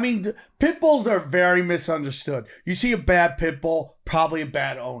 dude. I mean, pit bulls are very misunderstood. You see a bad pit bull, probably a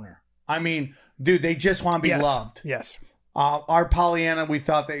bad owner. I mean, dude, they just want to be loved. Yes. Our Pollyanna, we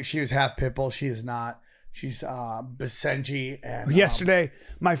thought that she was half pit bull. She is not. She's Basenji. And yesterday,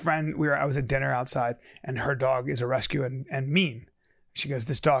 my friend, I was at dinner outside, and her dog is a rescue and mean. She goes,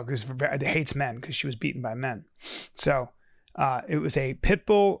 this dog hates men because she was beaten by men. So it was a pit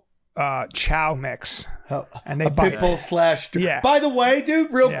bull chow mix, and they pit bull / Yeah. By the way,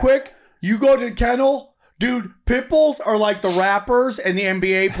 dude, real quick, you go to the kennel. Dude, pit bulls are like the rappers and the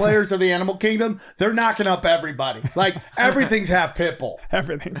NBA players of the animal kingdom. They're knocking up everybody. Like, everything's half pit bull.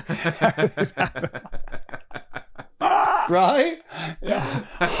 Everything's half right? Yeah,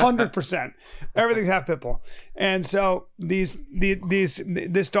 100%. Everything's half pit bull. And so this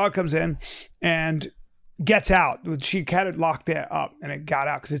dog comes in and gets out. She had it locked up, and it got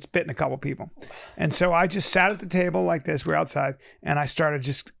out because it's bitten a couple people. And so I just sat at the table like this. We're outside, and I started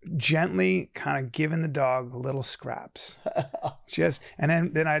just gently kind of giving the dog little scraps.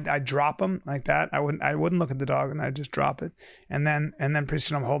 And then I'd drop him like that. I wouldn't look at the dog, and I'd just drop it. And then pretty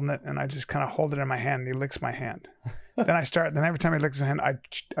soon I'm holding it, and I just kind of hold it in my hand, and he licks my hand. Then every time he licks my hand,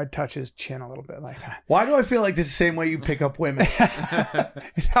 I touch his chin a little bit like that. Why do I feel like this is the same way you pick up women?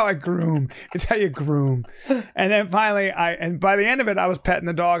 It's how I groom. It's how you groom. And then finally, and by the end of it, I was petting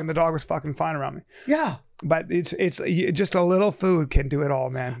the dog, and the dog was fucking fine around me. Yeah. But it's just a little food can do it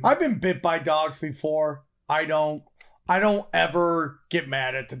all, man. I've been bit by dogs before. I don't ever get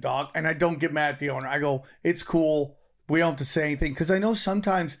mad at the dog, and I don't get mad at the owner. I go, it's cool. We don't have to say anything, because I know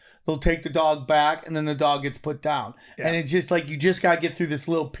sometimes they'll take the dog back and then the dog gets put down. Yeah. And it's just like, you just got to get through this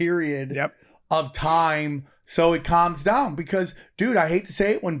little period of time so it calms down. Because, dude, I hate to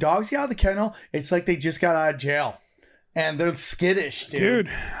say it, when dogs get out of the kennel, it's like they just got out of jail. and they're skittish, dude.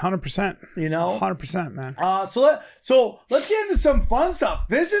 100%. You know, 100%, man. So let's get into some fun stuff.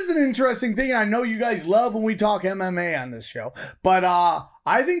 This is an interesting thing. I know you guys love when we talk MMA on this show, but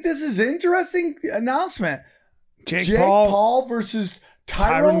I think this is an interesting announcement. Jake Paul versus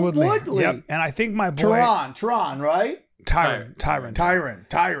Tyron Woodley. Yep. And I think my boy Tyron, right? Tyron.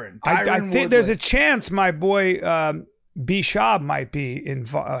 I think there's a chance my boy B-Shab might be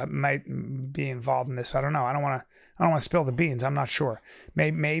involved in this. I don't know. I don't want to spill the beans. I'm not sure.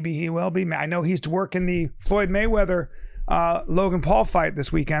 Maybe he will be. I know he's working the Floyd Mayweather Logan Paul fight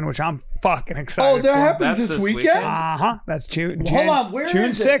this weekend, which I'm fucking excited for. Oh, that happens this weekend? That's June. Hold on, where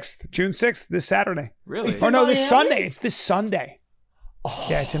June is 6th. June 6th, this Saturday. Really? This Sunday. It's this Sunday. Oh.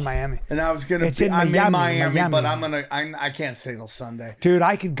 Yeah, it's in Miami. And I was gonna. I'm in Miami, but I can't stay till Sunday. Dude,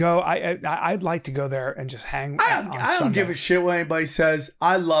 I could go. I'd like to go there and just hang. I don't give a shit what anybody says.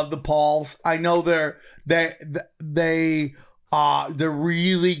 I love the Pauls. I know they're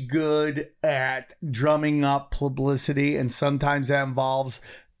really good at drumming up publicity, and sometimes that involves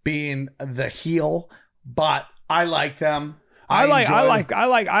being the heel. But I like them. I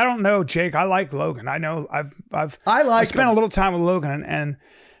don't know, Jake. I like Logan. I know I've spent a little time with Logan, and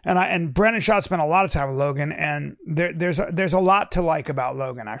Brendan Shaw spent a lot of time with Logan, and there's a lot to like about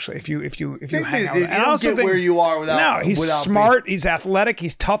Logan, actually. If you hang out with him. And I also get think, where you are without. No, he's smart, he's athletic,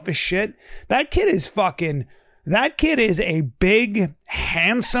 he's tough as shit. That kid is a big,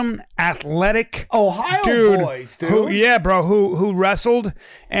 handsome, athletic Ohio boys, dude. Who wrestled,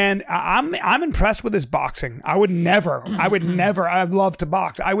 and I'm impressed with his boxing. I'd love to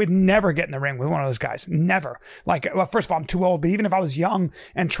box. I would never get in the ring with one of those guys. Never. First of all, I'm too old, but even if I was young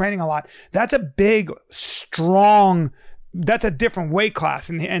and training a lot, that's a big, strong. That's a different weight class,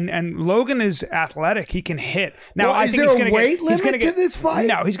 and Logan is athletic. He can hit. Now, I think he's going to get to this fight.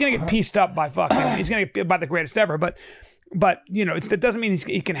 No, he's going to get pieced up by he's going to get by the greatest ever. But it doesn't mean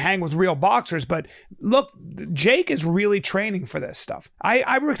he can hang with real boxers. But look, Jake is really training for this stuff.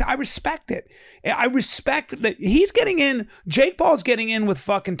 I respect it. I respect that he's getting in. Jake Paul's getting in with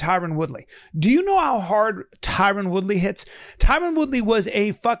fucking Tyron Woodley. Do you know how hard Tyron Woodley hits? Tyron Woodley was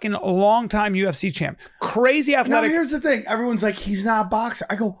a fucking long-time UFC champ. Crazy athletic. Now, here's the thing. Everyone's like, he's not a boxer.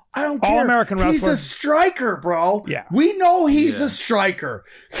 I go, I don't care. All-American wrestler. He's a striker, bro. Yeah. We know he's a striker.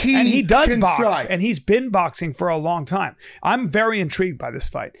 He does box, strike. and he's been boxing for a long time. I'm very intrigued by this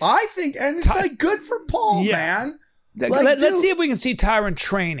fight. I think, and it's good for Paul, man. Let's see if we can see Tyron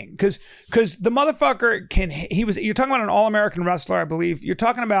training, because the motherfucker you're talking about an all-American wrestler, I believe. You're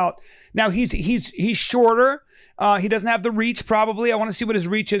talking about, now he's shorter. He doesn't have the reach, probably. I want to see what his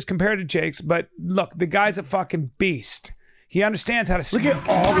reach is compared to Jake's, but look, the guy's a fucking beast. He understands how to look at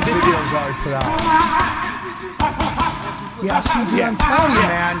all the videos I put out. I'm telling you,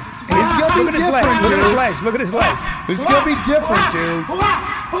 man. It's gonna be different, dude. Look at his legs. It's gonna be different, dude.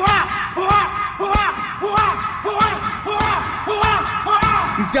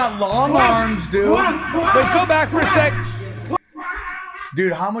 He's got long arms, dude. Wait, go back for a sec.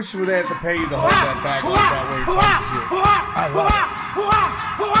 Dude, how much would they have to pay you to hold that back like that way he punches you? I love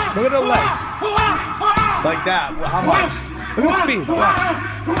it. Look at the legs. Like that. How much? Look at the speed.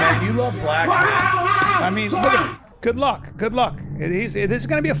 Watch. Man, you love black men. I mean, look at him. Good luck. This is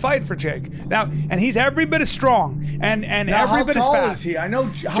going to be a fight for Jake now, and he's every bit as strong and now, every bit as fast. How tall is he? I know.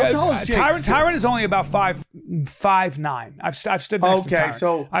 How tall is Jake? Tyron is only about 5'9". I've stood next to Tyron. Okay,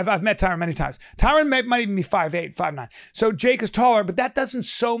 so I've met Tyron many times. Tyron might even be 5'8", 5'9". So Jake is taller, but that doesn't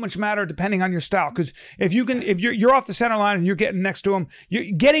so much matter depending on your style. Because if you're off the center line and you're getting next to him,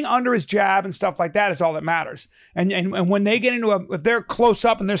 you're getting under his jab and stuff like that is all that matters. And when they get into if they're close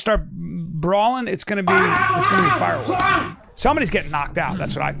up and they start brawling, it's gonna be fireworks. Somebody's getting knocked out.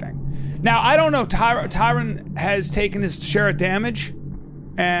 That's what I think. Now, I don't know. Tyron has taken his share of damage,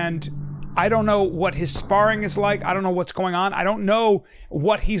 and I don't know what his sparring is like. I don't know what's going on. I don't know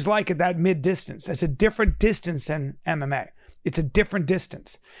what he's like at that mid-distance. That's a different distance than MMA. It's a different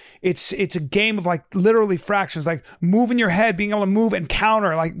distance. It's a game of like literally fractions, like moving your head, being able to move and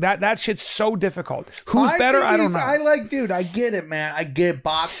counter like that. That shit's so difficult. Who's better? I don't know. Dude, I get it, man. I get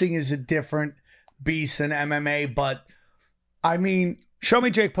boxing is a different beast than MMA, but I mean, show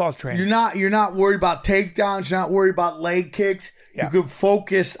me Jake Paul's training. You're not worried about takedowns. You're not worried about leg kicks. Yeah. You can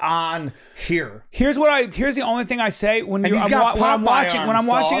focus on here. Here's the only thing I say when I'm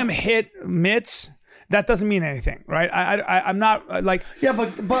watching him hit mitts. That doesn't mean anything, right? I'm not like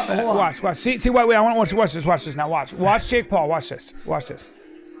but hold on. Watch. See. Wait. I want to watch this. Watch this now. Watch Jake Paul. Watch this.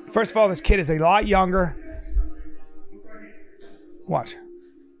 First of all, this kid is a lot younger. Watch.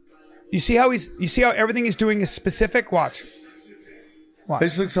 You see how everything he's doing is specific? Watch. Watch.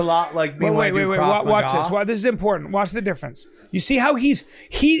 This looks a lot like me. Wait. Watch this. This is important. Watch the difference. You see how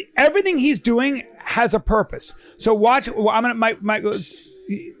everything he's doing has a purpose. So watch. I'm gonna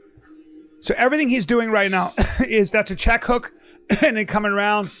So everything he's doing right now that's a check hook, and then coming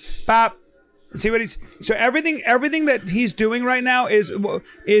around, bop. See what so everything that he's doing right now is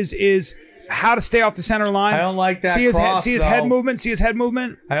how to stay off the center line. I don't like that. See his head movement. See his head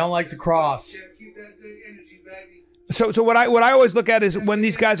movement. I don't like the cross. So what I always look at is when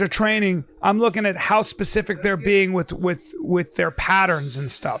these guys are training, I'm looking at how specific they're being with their patterns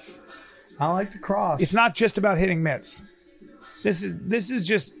and stuff. I don't like the cross. It's not just about hitting mitts. This is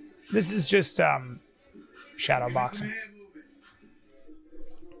just shadow boxing.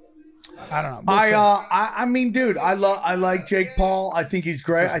 I don't know. I mean, dude, I like Jake Paul. I think he's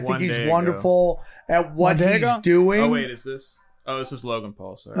great. I think he's wonderful at what he's doing. Oh wait, is this? Oh, this is Logan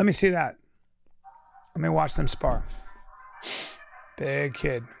Paul. Sorry. Let me see that. Let me watch them spar. Big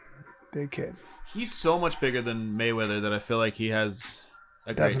kid. He's so much bigger than Mayweather that I feel like he has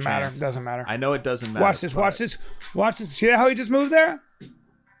a great chance. Doesn't matter. I know it doesn't matter. Watch this. See how he just moved there?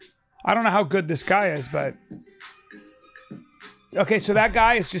 I don't know how good this guy is, but okay, so that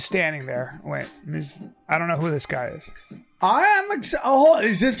guy is just standing there. Wait, I don't know who this guy is. I am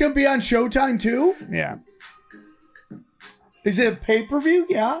is this going to be on Showtime too? Yeah. Is it a pay-per-view?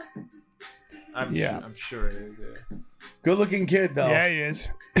 Yeah. I'm sure it is. Yeah. Good looking kid though. Yeah, he is.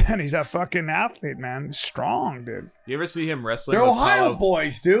 And he's a fucking athlete, man. Strong, dude. You ever see him wrestling? They're Ohio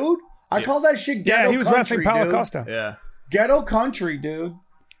boys, dude. I call that shit ghetto country. Yeah, he was wrestling Paulo Costa. Yeah. Ghetto country, dude.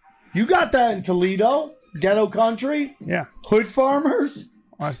 You got that in Toledo? Ghetto country? Yeah. Hood farmers?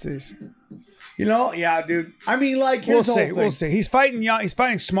 Watch these. You know, yeah, dude. I mean, like, we'll see. He's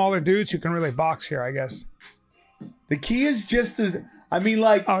fighting smaller dudes who can really box here, I guess. The key is just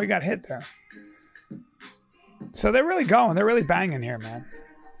oh, he got hit there. So they're really going. They're really banging here, man.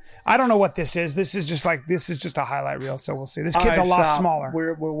 I don't know what this is. This is just a highlight reel, so we'll see. This kid's a lot smaller.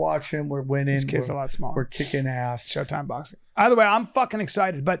 We're watching. We're winning. This kid's a lot smaller. We're kicking ass. Showtime boxing. Either way, I'm fucking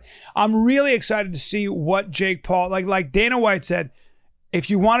excited, but I'm really excited to see what Jake Paul, like Dana White said, if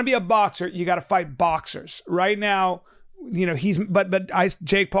you want to be a boxer, you got to fight boxers. Right now, you know,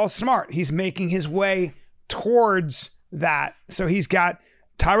 Jake Paul's smart. He's making his way towards that. So he's got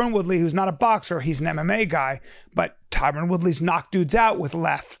Tyron Woodley, who's not a boxer, he's an MMA guy, but Tyron Woodley's knocked dudes out with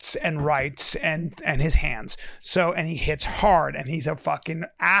lefts and rights and his hands. So, and he hits hard, and he's a fucking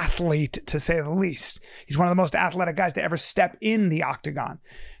athlete, to say the least. He's one of the most athletic guys to ever step in the octagon.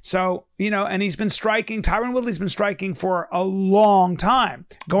 So, you know, and he's been striking, Tyron Woodley's been striking for a long time,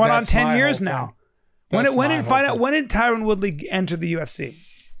 going on 10 years now. When did Tyron Woodley enter the UFC?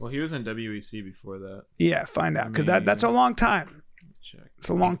 Well, he was in WEC before that. Yeah, find out, because that's a long time. Check. It's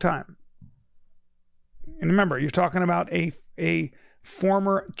a long time. And remember, you're talking about a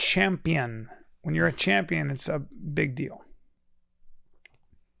former champion. When you're a champion, it's a big deal.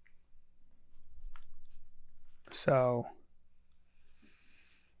 So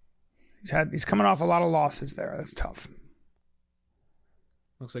he's coming off a lot of losses there. That's tough.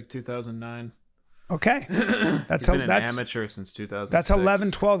 Looks like 2009. Okay. That's been an amateur since 2006. That's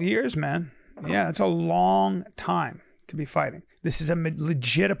 11, 12 years, man. Yeah, that's a long time to be fighting. This is a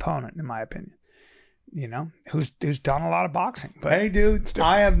legit opponent, in my opinion. You know, who's done a lot of boxing. But hey, dude,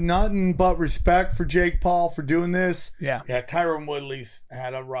 I have nothing but respect for Jake Paul for doing this. Yeah. Yeah, Tyron Woodley's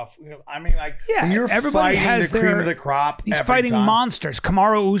had a rough. I mean, like, when you're everybody fighting has the cream of the crop. He's fighting monsters.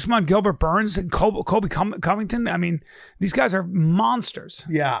 Kamaru Usman, Gilbert Burns, and Colby Covington. I mean, these guys are monsters.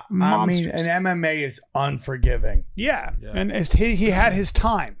 Yeah. Monsters. I mean, and MMA is unforgiving. Yeah. And he had his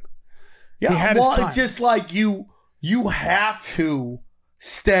time. Yeah. He had his time. It's just like you have to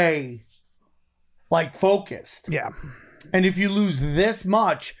stay like focused. Yeah. And if you lose this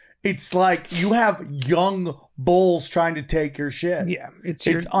much, it's like you have young bulls trying to take your shit. Yeah. It's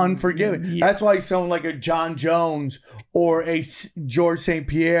unforgiving. Yeah. That's why someone like a John Jones or a George St.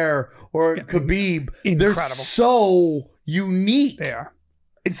 Pierre or Khabib, they're so unique. They are.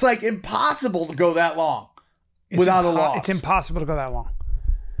 It's like impossible to go that long without a loss. It's impossible to go that long.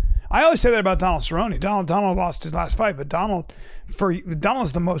 I always say that about Donald Cerrone. Donald lost his last fight, but Donald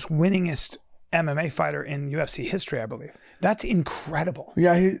is the most winningest MMA fighter in UFC history, I believe. That's incredible.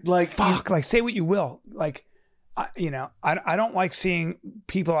 Yeah, say what you will. Like, I don't like seeing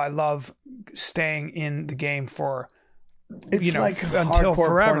people I love staying in the game for, until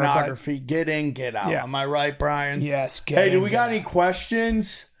forever. Pornography. Get in, get out. Yeah. Am I right, Brian? Yes. Do we got any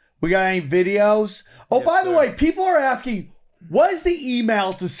questions? We got any videos? Oh, yes, by the way, people are asking, What is the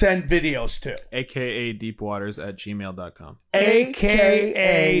email to send videos to? AKA deepwaters@gmail.com.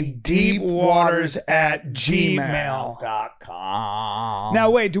 AKA deepwaters@gmail.com. Now,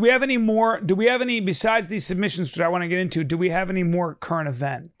 wait, do we have any more? Do we have any, besides these submissions that I want to get into, do we have any more current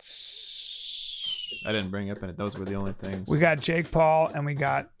events? I didn't bring up any. Those were the only things. We got Jake Paul and we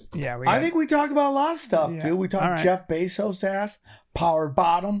got. I think we talked about a lot of stuff, dude. We talked Jeff Bezos' ass, powered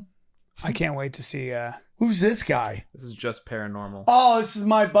bottom. I can't wait to see. Who's this guy? This is just paranormal. Oh, this is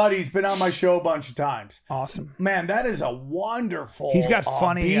my buddy. He's been on my show a bunch of times. Awesome. Man, that is a wonderful He's got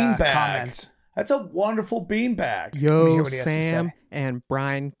funny comments. That's a wonderful beanbag. Yo, Sam and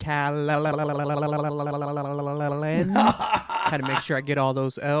Brian Callen. Had to make sure I get all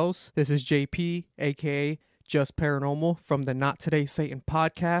those L's. This is JP, a.k.a. Just Paranormal from the Not Today Satan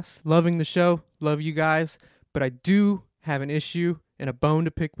podcast. Loving the show. Love you guys. But I do have an issue and a bone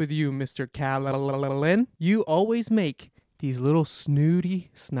to pick with you, Mr. Callen. You always make these little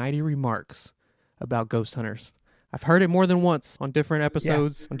snidey remarks about ghost hunters. I've heard it more than once on different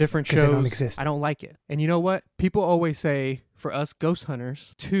episodes, on different shows. They don't exist. I don't like it. And you know what? People always say for us ghost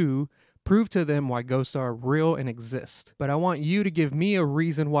hunters to prove to them why ghosts are real and exist. But I want you to give me a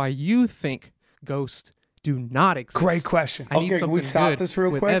reason why you think ghosts do not exist. Great question. I need something can we stop this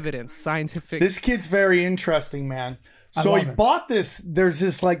real with quick? Evidence, scientific. This kid's very interesting, man. So he bought this. There's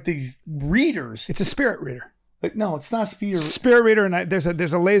this like these readers. It's a spirit reader. But no, it's not Spirit reader, and there's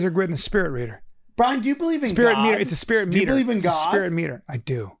a laser grid and a spirit reader. Brian, do you believe in spirit God? meter? It's a spirit meter. Do you believe in it's God? A spirit meter. I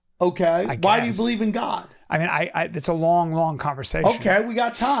do. Okay. Why do you believe in God? I mean, it's a long conversation. Okay, we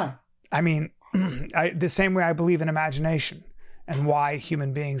got time. I mean, the same way I believe in imagination and why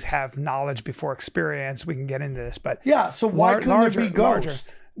human beings have knowledge before experience. We can get into this, but yeah. So why couldn't there be ghosts?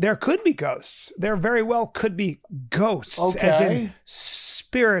 There could be ghosts. There very well could be ghosts, as in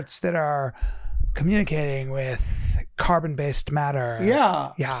spirits that are communicating with carbon-based matter.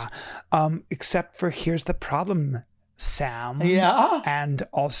 Yeah. Yeah. Except for here's the problem, Sam. Yeah. And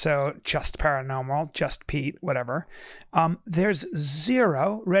also Just Paranormal, Just Pete, whatever. There's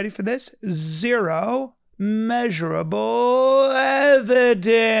zero, ready for this? Zero measurable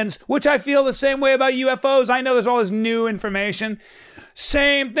evidence, which I feel the same way about UFOs. I know there's all this new information.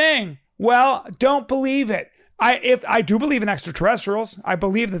 Same thing. Well, don't believe it. I do believe in extraterrestrials. I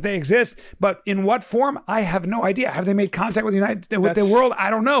believe that they exist, but in what form? I have no idea. Have they made contact with the world? I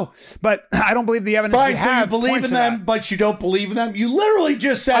don't know, but I don't believe the evidence we have. So you believe in them, but you don't believe in them. You literally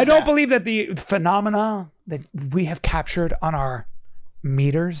just said I don't believe that the phenomena that we have captured on our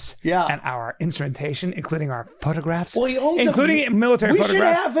meters and our instrumentation, including our photographs, including military photographs. Should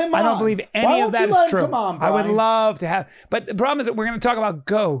have him on. I don't believe any of that is true. Come on, I would love to have, but the problem is that we're going to talk about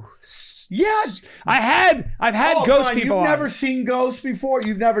ghosts. Yes, I've had ghost people. You've never seen ghosts before.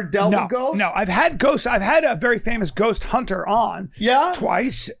 You've never dealt with ghosts. No, I've had ghosts. I've had a very famous ghost hunter on. Yeah,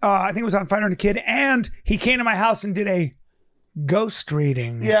 twice. I think it was on Fighter and a Kid, and he came to my house and did a ghost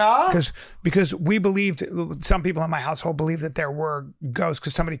reading. Yeah, because we believed, some people in my household believed that there were ghosts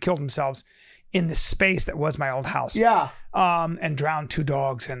because somebody killed themselves in the space that was my old house. Yeah, and drowned 2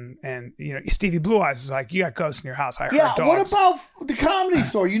 dogs, and you know, Stevie Blue Eyes was like, "You got ghosts in your house." I heard dogs. What about the Comedy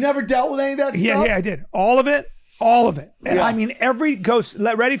Store? You never dealt with any of that stuff? Yeah, I did. All of it. And I mean, every ghost.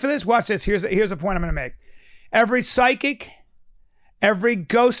 Ready for this? Watch this. Here's a point I'm going to make. Every psychic, every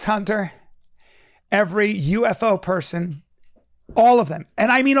ghost hunter, every UFO person. All of them.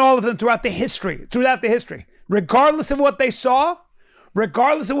 And I mean all of them throughout the history. Regardless of what they saw,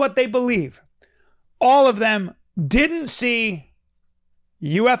 regardless of what they believe, all of them didn't see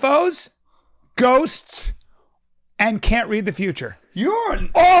UFOs, ghosts, and can't read the future.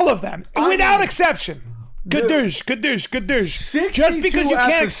 All of them, without exception. Gadoosh. Just because you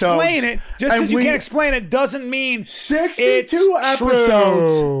can't explain it, doesn't mean 62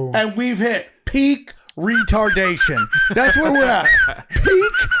 episodes, true. And we've hit peak retardation. That's where we're at.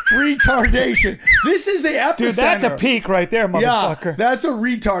 Peak retardation. This is the epicenter. Dude, that's a peak right there, motherfucker. Yeah, that's a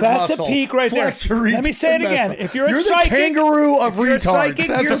retard That's muscle. a peak right there. Let me say it again. If you're a psychic, the kangaroo of retards.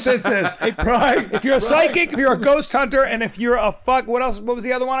 That's what this is. Right? If you're a psychic, if you're a ghost hunter, and if you're a what else? What was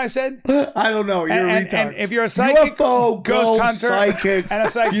the other one I said? I don't know. You're a retard. And if you're a psychic, UFO, ghost hunter, psychics, and a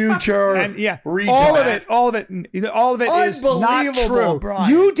psychic, future, and retard. all of it is not true.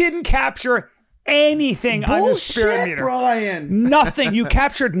 Brian. You didn't capture anything on the spirit meter. Brian. Nothing. You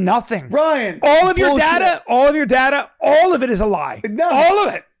captured nothing. Brian. All of your data, all of it is a lie. No. All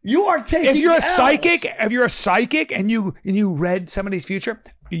of it. You are taking if you're a psychic and you read somebody's future,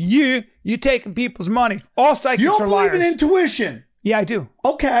 you taking people's money. All psychics are liars. You don't believe in intuition. Yeah, I do.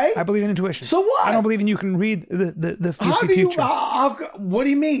 Okay. I believe in intuition. So what? I don't believe in you can read the future. What do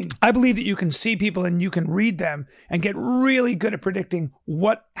you mean? I believe that you can see people and you can read them and get really good at predicting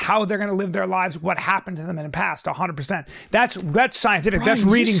how they're going to live their lives, what happened to them in the past. 100%. That's scientific. Brian, that's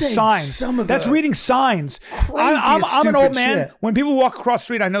reading signs. That's reading signs. I'm an old man. Shit. When people walk across the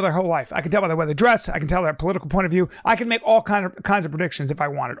street, I know their whole life. I can tell by the way they dress. I can tell their political point of view. I can make all kinds of predictions if I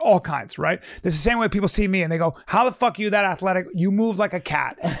wanted. All kinds, right? It's the same way people see me and they go, "How the fuck are you that athletic? You move like a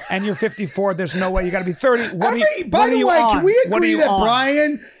cat, and you're 54. There's no way. You got to be 30. By the way, can we agree that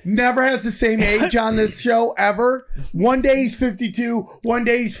Brian never has the same age on this show ever? One day he's 52, one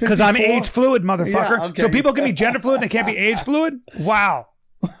day he's 54. Because I'm age fluid, motherfucker. Yeah, okay. So people can be gender fluid and they can't be age fluid? Wow.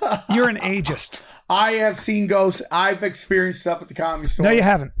 You're an ageist. I have seen ghosts. I've experienced stuff at the Comedy Store. No, you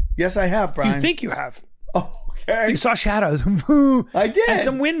haven't. Yes, I have, Brian. You think you have. Okay. You saw shadows. I did. And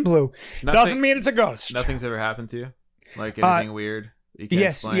some wind blew. Doesn't mean it's a ghost. Nothing's ever happened to you? Like anything weird?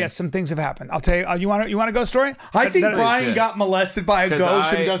 Yes, some things have happened. I'll tell you. You want a ghost story? I think Brian got molested by a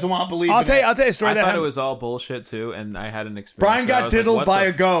ghost and doesn't want to believe I'll tell you a story. I thought it was all bullshit too, and I had an experience. Brian got diddled by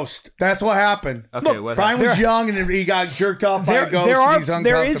a ghost. That's what happened. Okay, look, Brian was young and he got jerked off by a ghost.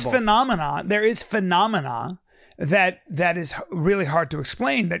 There is phenomena that is really hard to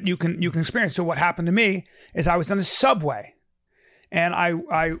explain that you can experience. So what happened to me is I was on a subway, and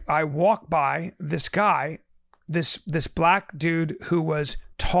I walked by this guy. This black dude who was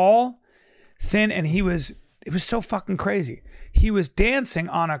tall, thin, and it was so fucking crazy. He was dancing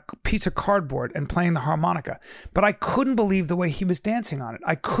on a piece of cardboard and playing the harmonica, but I couldn't believe the way he was dancing on it.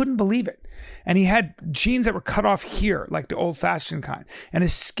 I couldn't believe it. And he had jeans that were cut off here, like the old-fashioned kind. And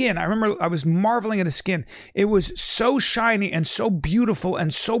his skin, I remember I was marveling at his skin. It was so shiny and so beautiful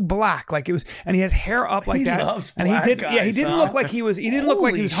and so black, like it was. And he has hair up like that. Loves and black guys, he didn't look like he was. He didn't look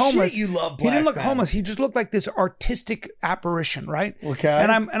like he was homeless. Shit, you love black he didn't look men. homeless. He just looked like this artistic apparition, right? Okay.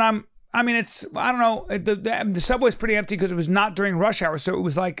 I mean, I don't know. The subway's pretty empty because it was not during rush hour. So it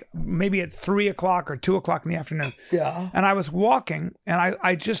was like maybe at 3 o'clock or 2 o'clock in the afternoon. Yeah. And I was walking and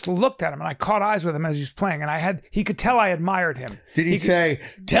I just looked at him and I caught eyes with him as he was playing. And he could tell I admired him. Did he say,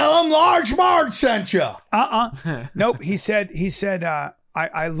 "Tell him Large Marge sent you"? Nope. He said,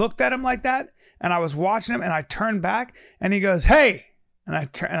 I looked at him like that and I was watching him and I turned back and he goes, "Hey." And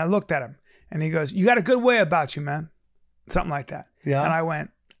I looked at him and he goes, "You got a good way about you, man." Something like that. Yeah. And I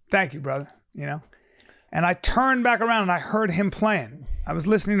went, "Thank you, brother." And I turned back around and I heard him playing. I was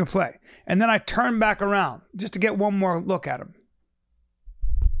listening to play. And then I turned back around just to get one more look at him.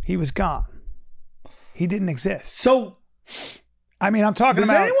 He was gone. He didn't exist. So, I mean, I'm talking does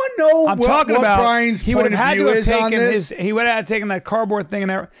about. anyone know what Brian's he would point have of had view to have is on taken this? he would have had taken that cardboard thing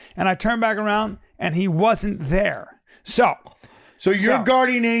and I turned back around and he wasn't there. So your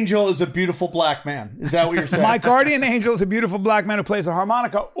guardian angel is a beautiful black man. Is that what you're saying? My guardian angel is a beautiful black man who plays the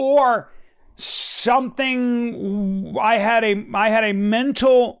harmonica, or something. I had a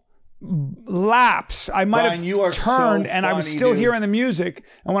mental lapse. I might Brian, you are have turned, so and I was funny, still dude. hearing the music.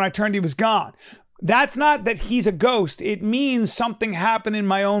 And when I turned, he was gone. That's not that he's a ghost. It means something happened in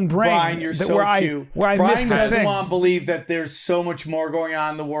my own brain. Brian, you're so cute. Where I Brian missed a doesn't thing. want to believe that there's so much more going on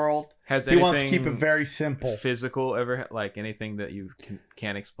in the world. He wants to keep it very simple. Physical ever, like anything that you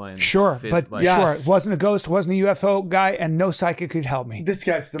can't explain? Sure, but sure, it wasn't a ghost, wasn't a UFO guy, and no psychic could help me. This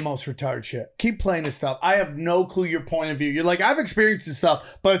guy's the most retarded shit. Keep playing this stuff. I have no clue your point of view. You're like, I've experienced this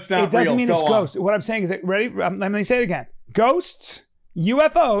stuff, but it's not real. It doesn't mean it's on. ghosts. What I'm saying is, ready? Let me say it again. Ghosts,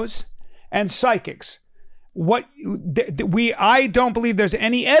 UFOs, and psychics. I don't believe there's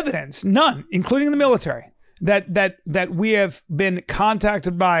any evidence, none, including the military, that we have been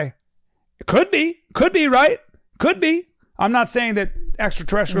contacted by. Could be, right? Could be. I'm not saying that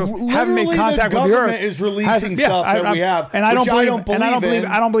extraterrestrials haven't made contact with the Earth. The government is releasing stuff that we have, and I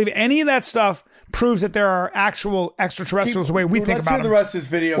don't believe in. any of that stuff proves that there are actual extraterrestrials the way we think about them. Let's hear the rest of this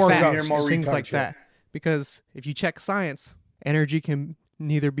video so we can hear more things retard like shit. that. Because if you check science, energy can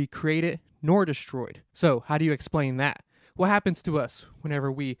neither be created nor destroyed. So how do you explain that? What happens to us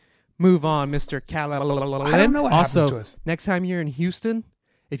whenever we move on, Mr. Callan? I don't know what happens to us. Next time you're in Houston,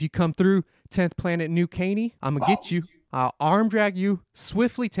 if you come through 10th Planet New Caney, I'm going to get you. I'll arm drag you,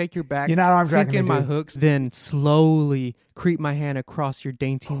 swiftly take your back, You're not arm dragging sink in me, my dude. hooks, then slowly creep my hand across your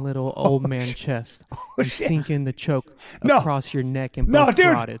dainty little old man chest and sink in the choke across your neck and both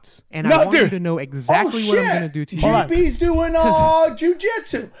carotids. And I want you to know exactly what I'm going to do to you. JP's doing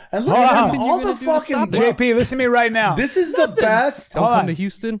jujitsu. And look at him, all the fucking... JP, listen to me right now. This is the best. Don't come to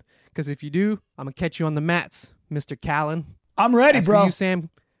Houston, because if you do, I'm going to catch you on the mats, Mr. Callan. I'm ready, As bro. for you, Sam,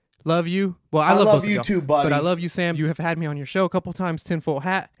 love you. Well, I love love both you of y'all, too, buddy. But I love you, Sam. You have had me on your show a couple times, Tinfoil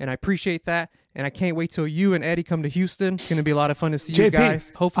Hat, and I appreciate that. And I can't wait till you and Eddie come to Houston. It's going to be a lot of fun to see you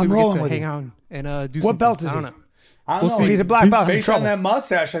guys. Hopefully we get to hang out and do what belt is I he? don't know. I don't know. If he's a black belt, based on that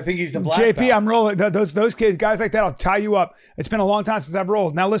mustache, I think he's a black JP, belt. I'm rolling. Those kids, guys like that, I'll tie you up. It's been a long time since I've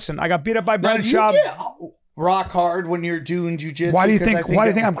rolled. Now listen, I got beat up by Brendan Schaub. Rock hard when you're doing jujitsu. Why do you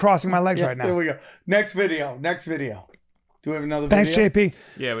think I'm crossing my legs right now? Here we go. Next video. Do we have another video? Thanks, JP.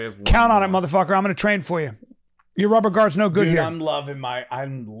 Yeah, we have one Count on it, more. motherfucker. I'm going to train for you. Your rubber guard's no good Dude, here. I'm loving my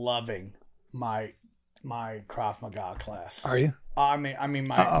Krav Maga class. Are you? I mean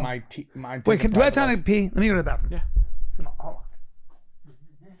my. Wait, do I have time to pee? Let me go to the bathroom. Yeah. Come on, hold on.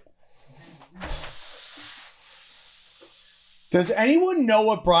 Does anyone know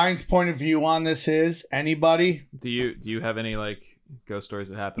what Brian's point of view on this is? Anybody? Do you have any like ghost stories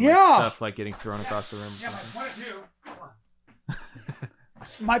that happen? Yeah. Like stuff like getting thrown across the room. Yeah, my point of view.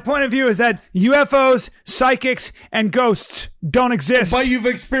 My point of view is that UFOs, psychics, and ghosts don't exist. But you've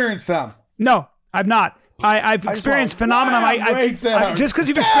experienced them. No, I've not. I've experienced phenomenon. Just because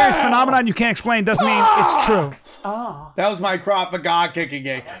you've experienced phenomenon you can't explain doesn't mean it's true. That was my Krav Maga kicking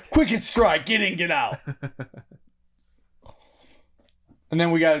game. Quickest strike, get in, get out. And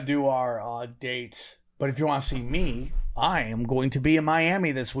then we got to do our dates. But if you want to see me, I am going to be in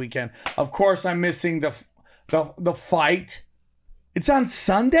Miami this weekend. Of course, I'm missing the fight. It's on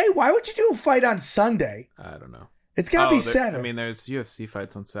Sunday? Why would you do a fight on Sunday? I don't know. It's got to be Saturday. I mean, there's UFC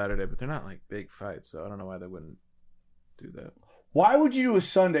fights on Saturday, but they're not like big fights, so I don't know why they wouldn't do that. Why would you do a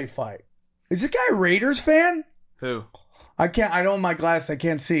Sunday fight? Is this guy a Raiders fan? Who? I don't have my glass. I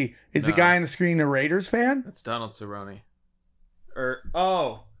can't see. Is the guy on the screen a Raiders fan? That's Donald Cerrone.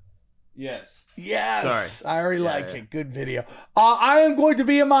 Yes. Yes. Sorry. I already like it. Good video. I am going to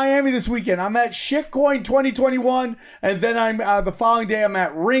be in Miami this weekend. I'm at Shitcoin 2021, and then I'm the following day I'm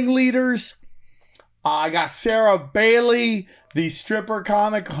at Ringleaders. I got Sarah Bailey, the stripper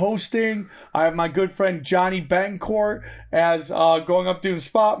comic, hosting. I have my good friend Johnny Bencourt as going up doing a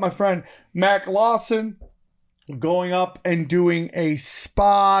spot. My friend Mac Lawson going up and doing a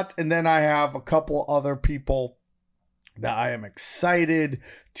spot. And then I have a couple other people that I am excited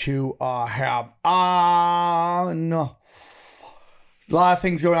to have on. A lot of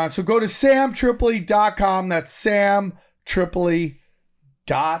things going on. So go to samtripoli.com. That's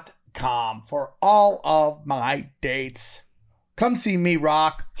samtripoli.com for all of my dates. Come see me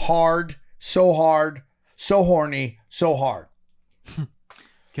rock hard, so horny, so hard.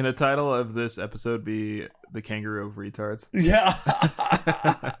 Can the title of this episode be The Kangaroo of Retards? Yeah.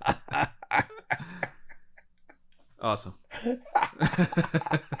 Awesome.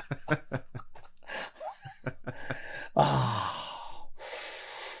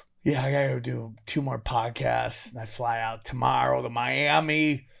 Yeah, I gotta go do 2 more podcasts, and I fly out tomorrow to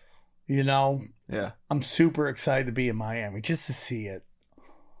Miami. Yeah. I'm super excited to be in Miami just to see it.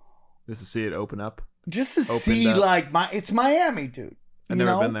 Just to see it open up. Just to see it's Miami, dude. I've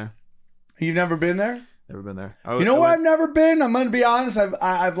never been there. You've never been there? Never been there. You know where I've never been? I'm gonna be honest.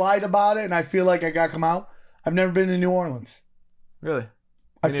 I've lied about it, and I feel like I gotta come out. I've never been to New Orleans. Really?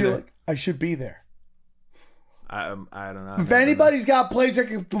 I feel like I should be there. I don't know. If anybody's got plays that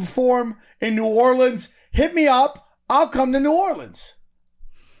can perform in New Orleans, hit me up. I'll come to New Orleans.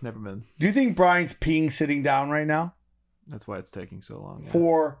 Never been. Do you think Brian's peeing sitting down right now? That's why it's taking so long. Yeah.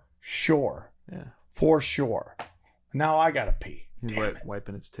 For sure. Yeah. For sure. Now I gotta pee. He's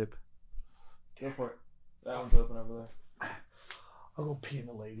wiping his tip. Go for it. That one's open over there. I'll go pee in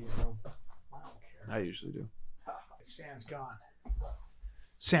the ladies' room. I don't care. I usually do. Sam's gone.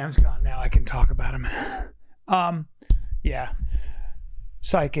 Sam's gone. Now I can talk about him. Yeah.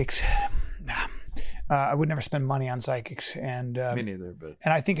 Psychics. I would never spend money on psychics, and me neither. But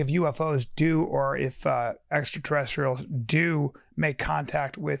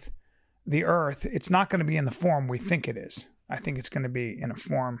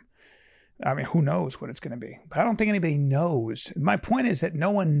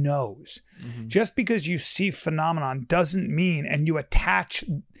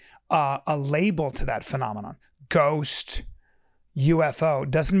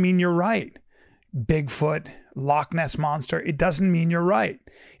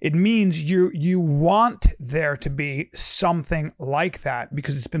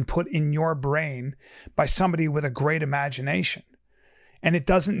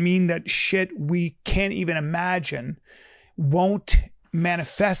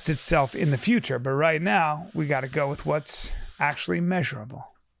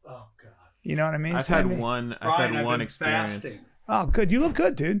Oh, God. You know what I mean? I've had one experience. Fasting. Oh, good. You look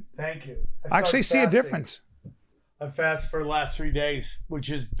good, dude. Thank you. I actually see a difference. I fasted for the last 3 days,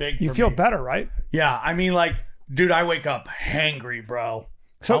 which is big for me. You feel better, right? Yeah. I mean, like, dude, I wake up hangry, bro.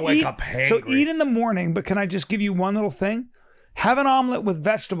 I'll wake up hangry. So eat in the morning, but can I just give you one little thing? Have an omelet with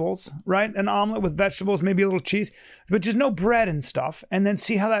vegetables, right? An omelet with vegetables, maybe a little cheese, but just no bread and stuff, and then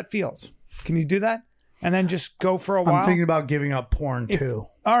see how that feels. Can you do that? And then just go for a while. I'm thinking about giving up porn too.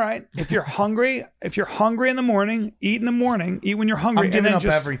 All right. If you're hungry in the morning, eat in the morning. Eat when you're hungry. I'm giving and then up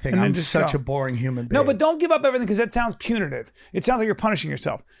just, everything. And then I'm just such go. a boring human being. No, but don't give up everything because that sounds punitive. It sounds like you're punishing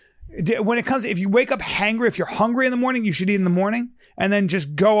yourself. When it comes, if you wake up hangry, if you're hungry in the morning, you should eat in the morning, and then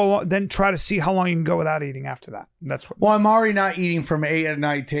just go along. Then try to see how long you can go without eating after that. That's what. Well, I'm already not eating from 8 at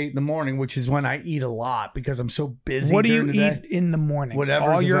night to 8 in the morning, which is when I eat a lot because I'm so busy. What do you during the eat day. in the morning? Whatever's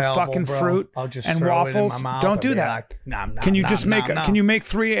all your available, fucking bro. fruit I'll just and throw it in waffles. my mouth. Don't I'll do be that. like, nom, Can you nom, just nom, make? nom. Can you make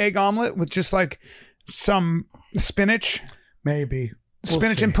 3-egg omelet with just like some spinach? Maybe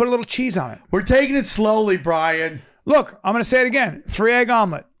Spinach see. and put a little cheese on it. We're taking it slowly, Brian. Look, I'm going to say it again. 3-egg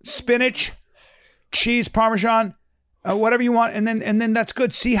omelet, spinach, cheese, Parmesan, whatever you want. And then that's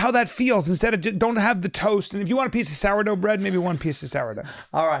good. See how that feels instead of don't have the toast. And if you want a piece of sourdough bread, maybe one piece of sourdough.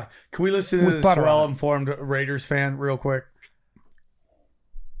 All right. Can we listen to With this butter on it. well-informed Raiders fan real quick?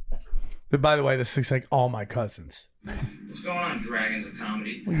 But by the way, this looks like all my cousins. What's going on, Dragons of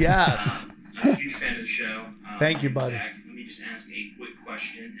Comedy? Yes. I'm a huge fan of the show. Thank you, my name's buddy. Zach. Let me just ask a quick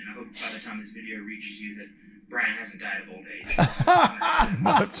question, and I hope by the time this video reaches you that Brian hasn't died of old age.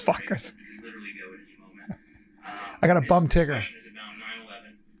 Motherfuckers. You could literally go at any moment. I got a bum This tigger. question is about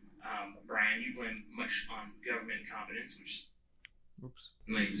 9/11. Brian, you blame much on government incompetence, which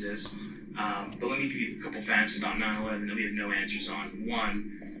may exist. But let me give you a couple facts about 9/11 that we have no answers on.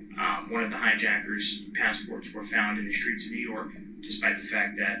 One of the hijackers' passports were found in the streets of New York, despite the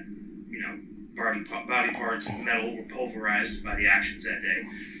fact that, body parts and metal were pulverized by the actions that day.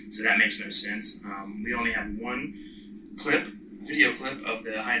 So that makes no sense. We only have one video clip of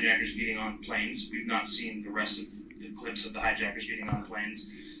the hijackers getting on planes. We've not seen the rest of the clips of the hijackers getting on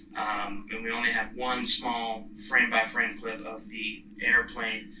planes. And we only have one small frame-by-frame clip of the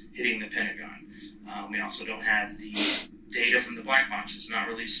airplane hitting the Pentagon. We also don't have the data from the black boxes not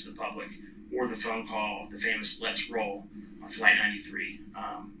released to the public, or the phone call of the famous Let's Roll on Flight 93.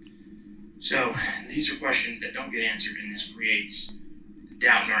 So these are questions that don't get answered, and this creates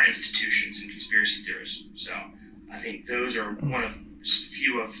doubt in our institutions and conspiracy theorists. So I think those are one of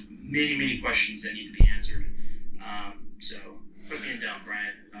few of many, many questions that need to be answered. So put me in down,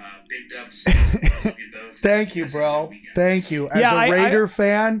 Brian. Big dub to see love you both. Thank you, Have a bro. good weekend. Thank you. As Yeah, a Raider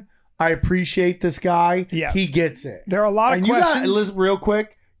fan, I appreciate this guy. Yeah. He gets it. There are a lot of And questions. listen real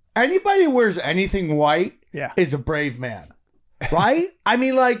quick. Anybody who wears anything white Yeah. is a brave man. Right? I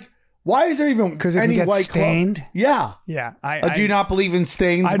mean, like, why is there even Because if any you get white stained. clothes? Yeah. Yeah. Do you not believe in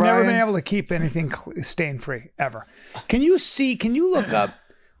stains, I've Brian? never been able to keep anything stain-free, ever. Can you look up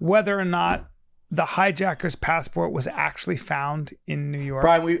whether or not the hijacker's passport was actually found in New York?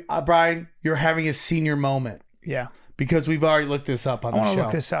 Brian, you're having a senior moment Yeah. because we've already looked this up on I the want show. to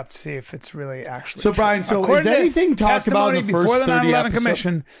look this up to see if it's really actually So, true. Brian, so According is to anything talked about in the testimony first before the 30 9/11 episodes?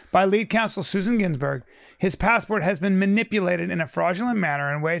 Commission by lead counsel Susan Ginsburg, his passport has been manipulated in a fraudulent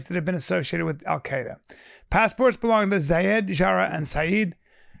manner in ways that have been associated with Al-Qaeda. Passports belonging to Zayed Jarrah and Saeed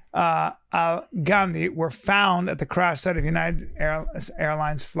Al-Ghamdi were found at the crash site of United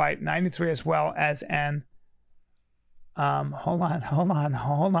Airlines Flight 93, as well as an hold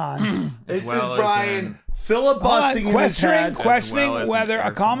on. This well is as Brian in- filibustering in his head. questioning as an whether a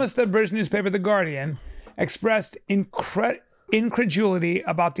airplane. columnist of the British newspaper The Guardian expressed incredulity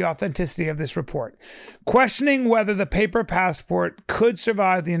about the authenticity of this report, questioning whether the paper passport could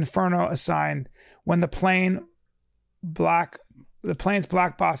survive the inferno assigned when the plane's black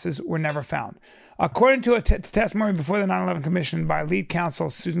boxes were never found. According to a testimony before the 9/11 Commission by lead counsel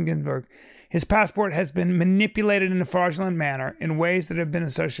Susan Ginsburg, his passport has been manipulated in a fraudulent manner in ways that have been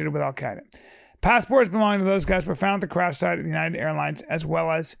associated with Al-Qaeda. Passports belonging to those guys were found at the crash site of United Airlines, as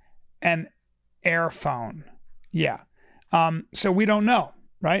well as an airphone. Yeah. So we don't know,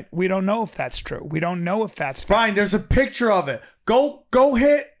 right? We don't know if that's true. We don't know if that's fact. Brian, there's a picture of it. Go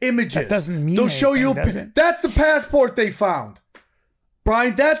hit images. That doesn't mean They'll show you. anything, does it? That's the passport they found.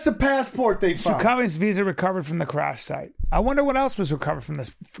 Brian, that's the passport they found. Sukhami's visa recovered from the crash site. I wonder what else was recovered from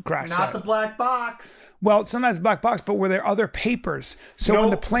this crash Not site. the black box. Well, sometimes black box, but were there other papers? So No,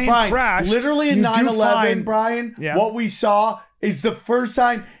 when the plane Brian, crashed, literally in you do 9/11, find- Brian, Yeah. what we saw is the first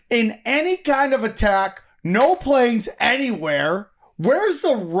sign in any kind of attack. No planes anywhere. Where's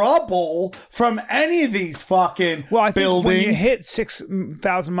the rubble from any of these fucking Well, I think buildings? when you hit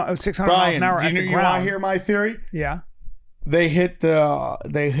 600 miles Brian, an hour do at you, the you want ground, to hear my theory? yeah, They hit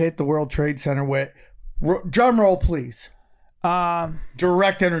the World Trade Center with drum roll, please.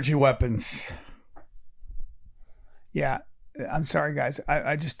 Direct energy weapons. yeah. I'm sorry, guys.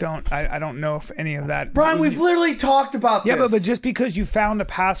 I just don't. I don't know if any of that. Brian, we've literally talked about this. Yeah, but just because you found a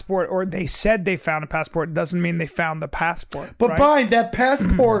passport, or they said they found a passport, doesn't mean they found the passport. But right? Brian, that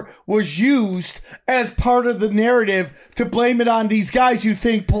passport was used as part of the narrative to blame it on these guys you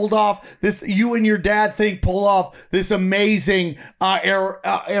think pulled off this. You and your dad think pulled off this amazing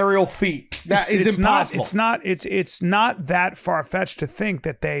aerial feat. That is impossible. It's not that far fetched to think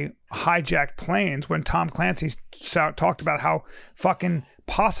that they hijacked planes when Tom Clancy talked about how fucking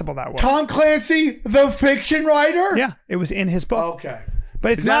possible that was. Tom Clancy, the fiction writer? Yeah, it was in his book. Okay.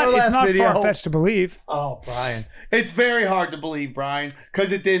 But it's not far-fetched to believe. Oh, Brian. It's very hard to believe, Brian,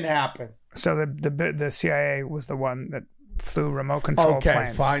 because it didn't happen. So the CIA was the one that flew remote control planes.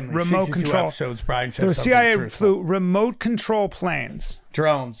 Okay, finally. Remote control episodes, Brian says the something CIA truthful. flew remote control planes.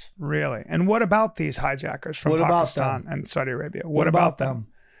 Drones. Really? And what about these hijackers from Pakistan and Saudi Arabia? What about them?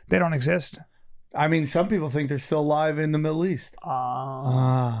 They don't exist. I mean, some people think they're still alive in the Middle East.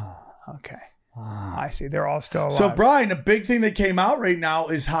 Okay. I see. They're all still alive. So, Brian, a big thing that came out right now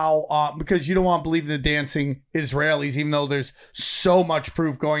is how, because you don't want to believe in the dancing Israelis, even though there's so much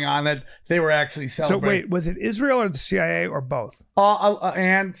proof going on that they were actually celebrating. So, wait, was it Israel or the CIA or both?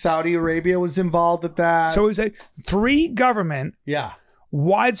 And Saudi Arabia was involved at that. So, it was a three-government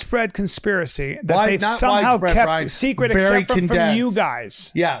widespread conspiracy that they've somehow kept Brian, secret except from you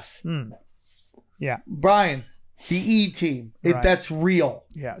guys. Yes. Yeah. Brian, the E team. That's real.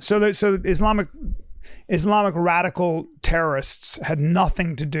 Yeah. So Islamic radical terrorists had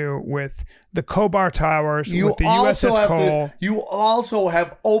nothing to do with the Khobar Towers, with the USS Cole. You also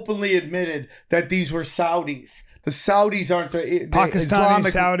have openly admitted that these were Saudis. The Saudis aren't the Pakistani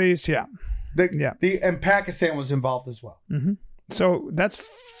Saudis. Yeah. And Pakistan was involved as well. Mm-hmm. So that's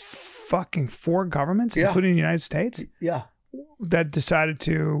fucking four governments, including the United States. Yeah. That decided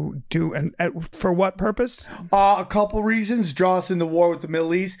to do, and for what purpose? A couple reasons. Draw us into war with the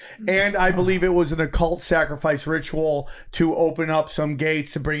Middle East. And I believe it was an occult sacrifice ritual to open up some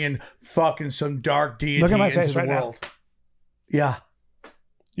gates to bring in fucking some dark deity into the world. Now. Yeah.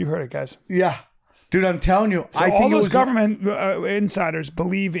 You heard it, guys. Yeah. Dude, I'm telling you. So I think all those government insiders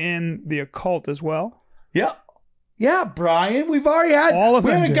believe in the occult as well? Yeah. Yeah, Brian, we've already had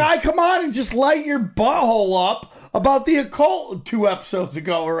a guy come on and just light your butthole up about the occult 2 episodes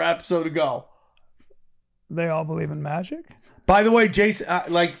ago or episode ago. They all believe in magic? By the way, Jason,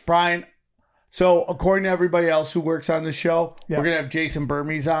 Brian, so according to everybody else who works on the show, we're going to have Jason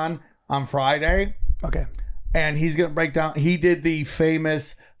Burmese on Friday. Okay. And he's going to break down, he did the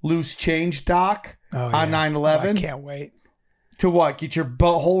famous Loose Change doc on 9/11. I can't wait. To what? Get your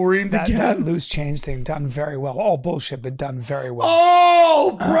butthole reamed again? That loose change thing done very well. All bullshit, but done very well.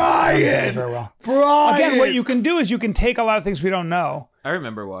 Oh, Brian! Very, very well. Brian! Again, what you can do is you can take a lot of things we don't know. I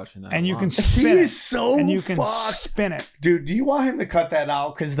remember watching that. And you can spin it. And you can spin it. Dude, do you want him to cut that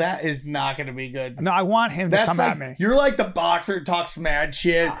out? Because that is not going to be good. No, I want him to come at me. You're like the boxer that talks mad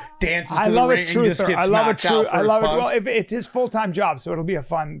shit, dances to the ring, and just gets I love knocked it. out for I love it. punch. Well, it's his full-time job, so it'll be a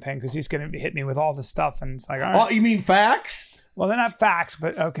fun thing because he's going to hit me with all the stuff. And it's like, all right. Oh, you mean facts? Well, they're not facts,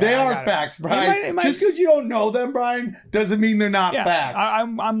 but okay. They are facts, Brian. Just because you don't know them, Brian, doesn't mean they're not facts.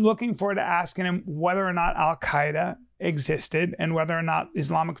 I'm looking forward to asking him whether or not Al-Qaeda existed and whether or not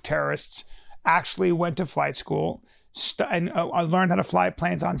Islamic terrorists actually went to flight school and learned how to fly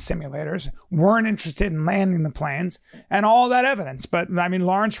planes on simulators, weren't interested in landing the planes, and all that evidence. But I mean,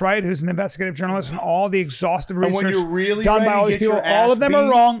 Lawrence Wright, who's an investigative journalist, and all the exhaustive research done by all these people, all of them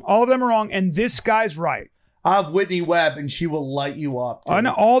are wrong. All of them are wrong, and this guy's right. I have Whitney Webb, and she will light you up. I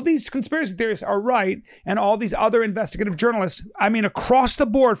know all these conspiracy theorists are right, and all these other investigative journalists. I mean, across the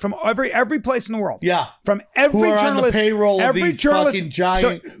board, from every place in the world. Yeah, from every who are journalist, on the payroll of these fucking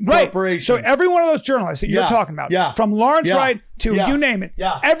giant corporations. So every one of those journalists that you're talking about, from Lawrence Wright to you name it,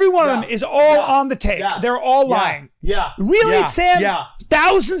 every one of them is all on the tape. They're all lying. Yeah. Really, Sam? Yeah.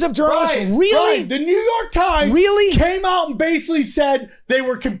 Thousands of journalists. Really? Brian, the New York Times came out and basically said they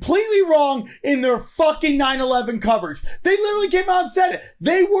were completely wrong in their fucking 9/11 coverage. They literally came out and said it.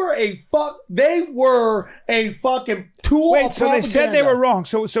 They were a fucking tool. Wait, so they said they were wrong.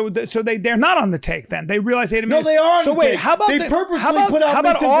 So they're not on the take then. They realized they didn't. No, they are on the take. So wait, how about they purposely put out how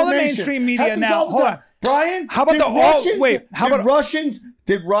about all the mainstream media now? Hold on. Brian, how about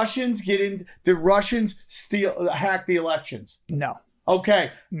did Russians hack the elections? No.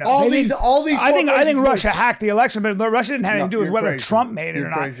 Okay. No. All these. I think Russia hacked the election, but Russia didn't have anything to do with whether Trump made it or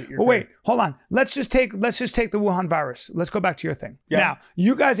not. But wait, hold on. Let's just take the Wuhan virus. Let's go back to your thing. Yeah. Now,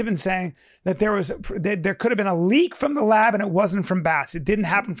 you guys have been saying that there could have been a leak from the lab and it wasn't from bats. It didn't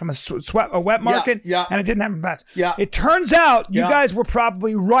happen from a wet market, and it didn't happen from bats. Yeah. It turns out you guys were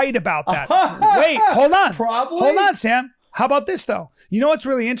probably right about that. Wait, hold on. Probably. Hold on, Sam. How about this though? You know what's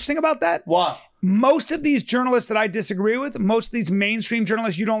really interesting about that? What? Most of these journalists that I disagree with, most of these mainstream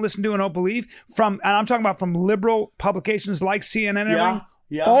journalists you don't listen to and don't believe, and I'm talking about from liberal publications like CNN and everything,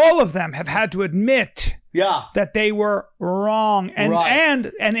 all of them have had to admit that they were wrong. And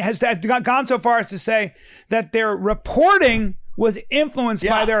it has gone so far as to say that their reporting was influenced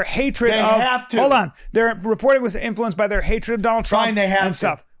by their hatred Hold on. Their reporting was influenced by their hatred of Donald Trump and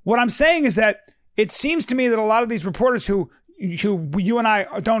stuff. What I'm saying is that it seems to me that a lot of these reporters who you and I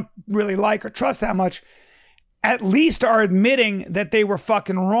don't really like or trust that much, at least are admitting that they were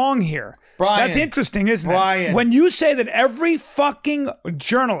fucking wrong here. Brian, that's interesting, isn't it? When you say that every fucking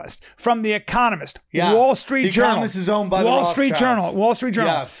journalist, from The Economist, Wall Street Journal, Economist is owned by Wall Street Journal,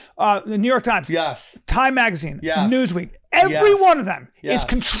 the New York Times, Time Magazine, Newsweek, every one of them is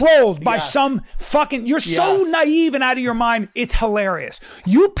controlled by some fucking... You're so naive and out of your mind, it's hilarious.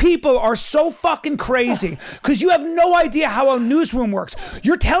 You people are so fucking crazy because you have no idea how a newsroom works.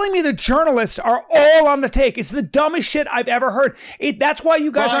 You're telling me the journalists are all on the take. It's the dumbest shit I've ever heard. That's why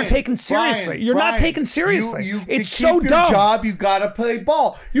you guys aren't taken seriously. You're not taken seriously. It's so dumb. Your job, you gotta play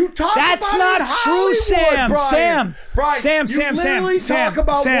ball. You talk That's about not true, Sam. Sam. Talk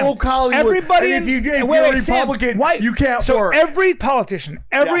about woke Hollywood. Everybody, and if you're a Republican, you can't work. Every politician,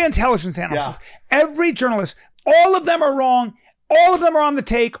 every intelligence analyst, every journalist, all of them are wrong. All of them are on the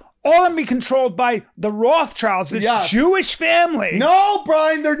take. All of them be controlled by the Rothschilds, this Jewish family. No,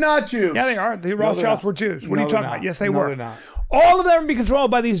 Brian, they're not Jews. Yeah, they are. The Rothschilds were Jews. What are you talking about? Yes, they were. They're not. All of them be controlled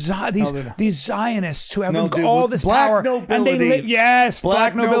by these Zionists who have all this power. Nobility. And they live,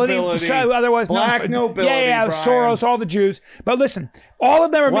 black nobility. So otherwise, black nobility. Yeah, Brian. Soros, all the Jews. But listen, all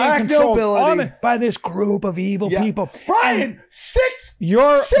of them are being controlled by this group of evil people. Brian, six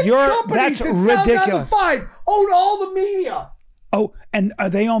companies that's since ridiculous. 2005 own all the media. Oh, and are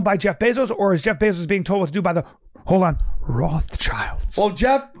they owned by Jeff Bezos, or is Jeff Bezos being told what to do by the Rothschilds? Well,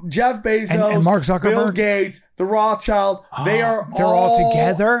 Jeff Bezos and Mark Zuckerberg, Bill Gates, the Rothschild, they're all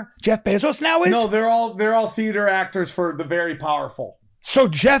together. Jeff Bezos now is? No, they're all theater actors for the very powerful. So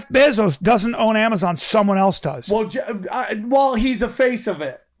Jeff Bezos doesn't own Amazon, someone else does. Well, he's a face of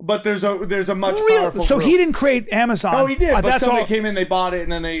it. But there's a much powerful So group. He didn't create Amazon. No, he did. But somebody came in, they bought it,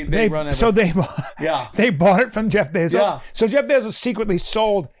 and then they run it. So they bought it from Jeff Bezos. Yeah. So Jeff Bezos secretly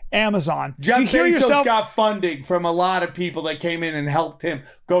sold Amazon. Jeff Bezos got funding from a lot of people that came in and helped him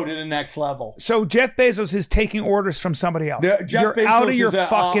go to the next level. So Jeff Bezos is taking orders from somebody else. You're Bezos out of your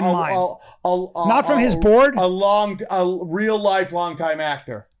fucking mind. Not from his board? A real life long time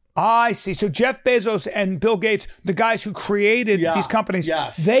actor. I see. So Jeff Bezos and Bill Gates, the guys who created these companies,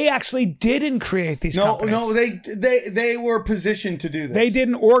 they actually didn't create these companies. No, they were positioned to do this. They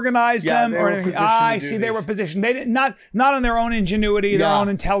didn't organize them. I see. They were positioned. They didn't not on their own ingenuity, their own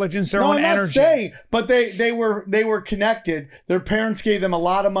intelligence, their own energy. I'm not saying, but they were connected. Their parents gave them a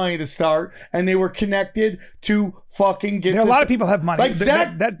lot of money to start, and they were connected to fucking get. A lot of people have money. Like their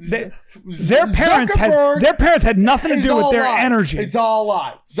parents had nothing to do with their energy. It's all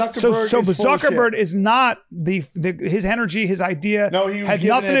lies. Zuckerberg is not his energy, his idea had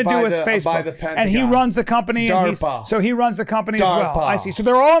nothing to do with Facebook. And he runs the company. So he runs the company as well. I see. So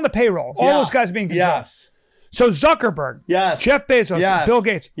they're all on the payroll. All those guys being controlled. Yes. So Zuckerberg, Jeff Bezos, Bill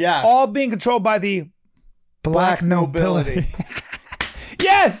Gates, all being controlled by the black nobility.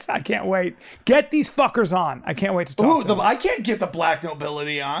 Yes, I can't wait. Get these fuckers on. I can't wait to talk to them. I can't get the black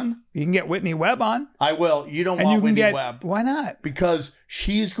nobility on. You can get Whitney Webb on. I will. You don't want Whitney Webb. Why not? Because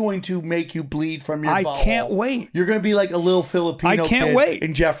she's going to make you bleed from your butthole. I can't wait. You're going to be like a little Filipino kid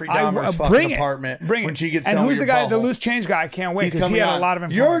in Jeffrey Dahmer's fucking apartment when she gets done with your butthole. And who's the guy, the loose change guy? I can't wait because he had a lot of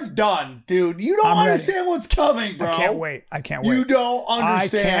influence. You're done, dude. You don't understand what's coming, bro. I can't wait. You don't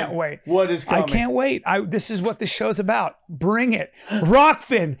understand I can't wait. What is coming. I can't wait. This is what this show's about. Bring it.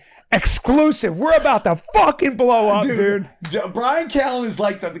 Rockfin. Exclusive. We're about to fucking blow up, dude. Brian Callen is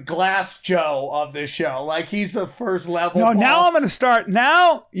like the Glass Joe of this show. Like he's the first level. No, now I'm gonna start.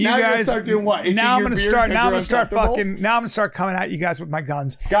 Now you guys gonna start doing what? Now I'm gonna start. Now I'm gonna start fucking. Now I'm gonna start coming at you guys with my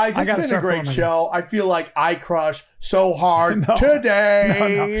guns, guys. It's been a great show. I feel like I crush so hard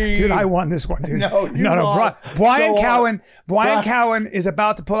today. No. Dude, I won this one, dude. No. Brian Cowan is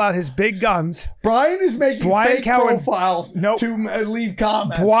about to pull out his big guns. Brian is making fake profiles to leave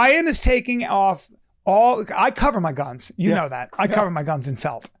comments. Brian is taking off all. I cover my guns. You know that. I cover my guns in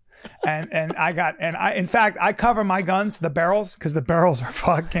felt. And in fact, I cover my guns, the barrels, because the barrels are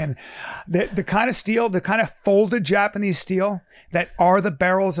fucking the kind of steel, the kind of folded Japanese steel that are the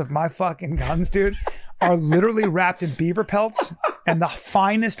barrels of my fucking guns, dude. Are literally wrapped in beaver pelts and the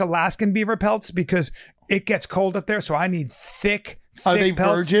finest Alaskan beaver pelts because it gets cold up there. So I need thick Are they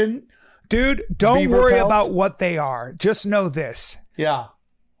pelts. virgin? Dude, don't Beaver worry pelts? about what they are. Just know this. Yeah.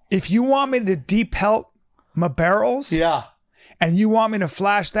 If you want me to de-pelt my barrels, Yeah. and you want me to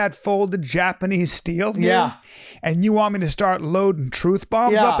flash that folded Japanese steel, dude, Yeah. and you want me to start loading truth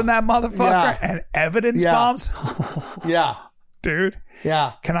bombs Yeah. up in that motherfucker Yeah. and evidence Yeah. bombs, Yeah. dude,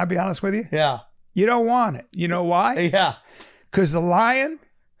 Yeah. can I be honest with you? Yeah. You don't want it. You know why? Yeah. Because the lion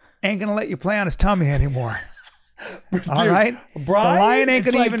ain't gonna let you play on his tummy anymore. All right, Brian, the lion ain't it's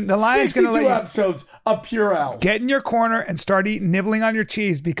gonna like even. The lion's gonna let 62 you episodes of pure L's. get in your corner and start eating, nibbling on your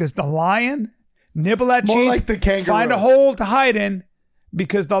cheese because the lion nibble that More cheese. like the kangaroo. Find a hole to hide in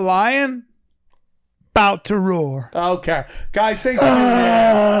because the lion about to roar. Okay. Guys, thanks for tuning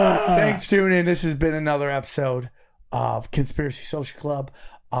in. Thanks for tuning in. This has been another episode of Conspiracy Social Club.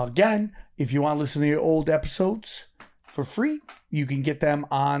 Again, if you want to listen to your old episodes for free, you can get them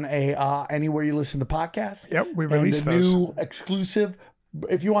on anywhere you listen to podcasts. Yep, we And released the those. new exclusive.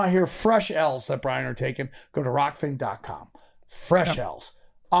 If you want to hear fresh L's that Brian are taking, go to rockfin.com. Fresh L's.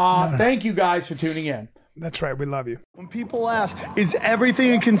 Thank you guys for tuning in. That's right. We love you. When people ask, is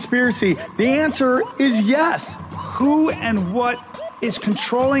everything a conspiracy? The answer is yes. Who and what is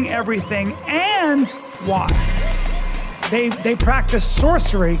controlling everything and why? They practice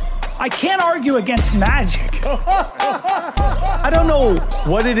sorcery. I can't argue against magic. I don't know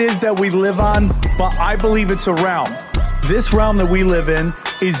what it is that we live on, but I believe it's a realm. This realm that we live in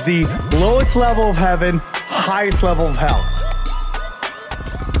is the lowest level of heaven, highest level of hell.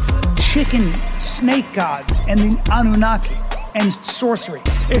 Chicken snake gods and the Anunnaki and sorcery.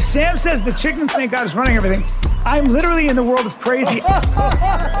 If Sam says the chicken snake god is running everything, I'm literally in the world of crazy.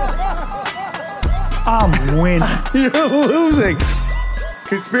 I'm winning. You're losing.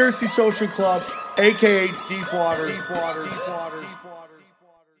 Conspiracy Social Club, a.k.a. Deep Waters.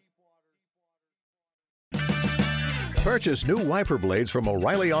 Purchase new wiper blades from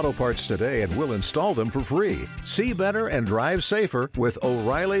O'Reilly Auto Parts today and we'll install them for free. See better and drive safer with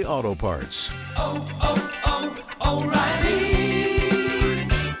O'Reilly Auto Parts. O'Reilly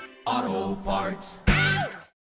Auto Parts.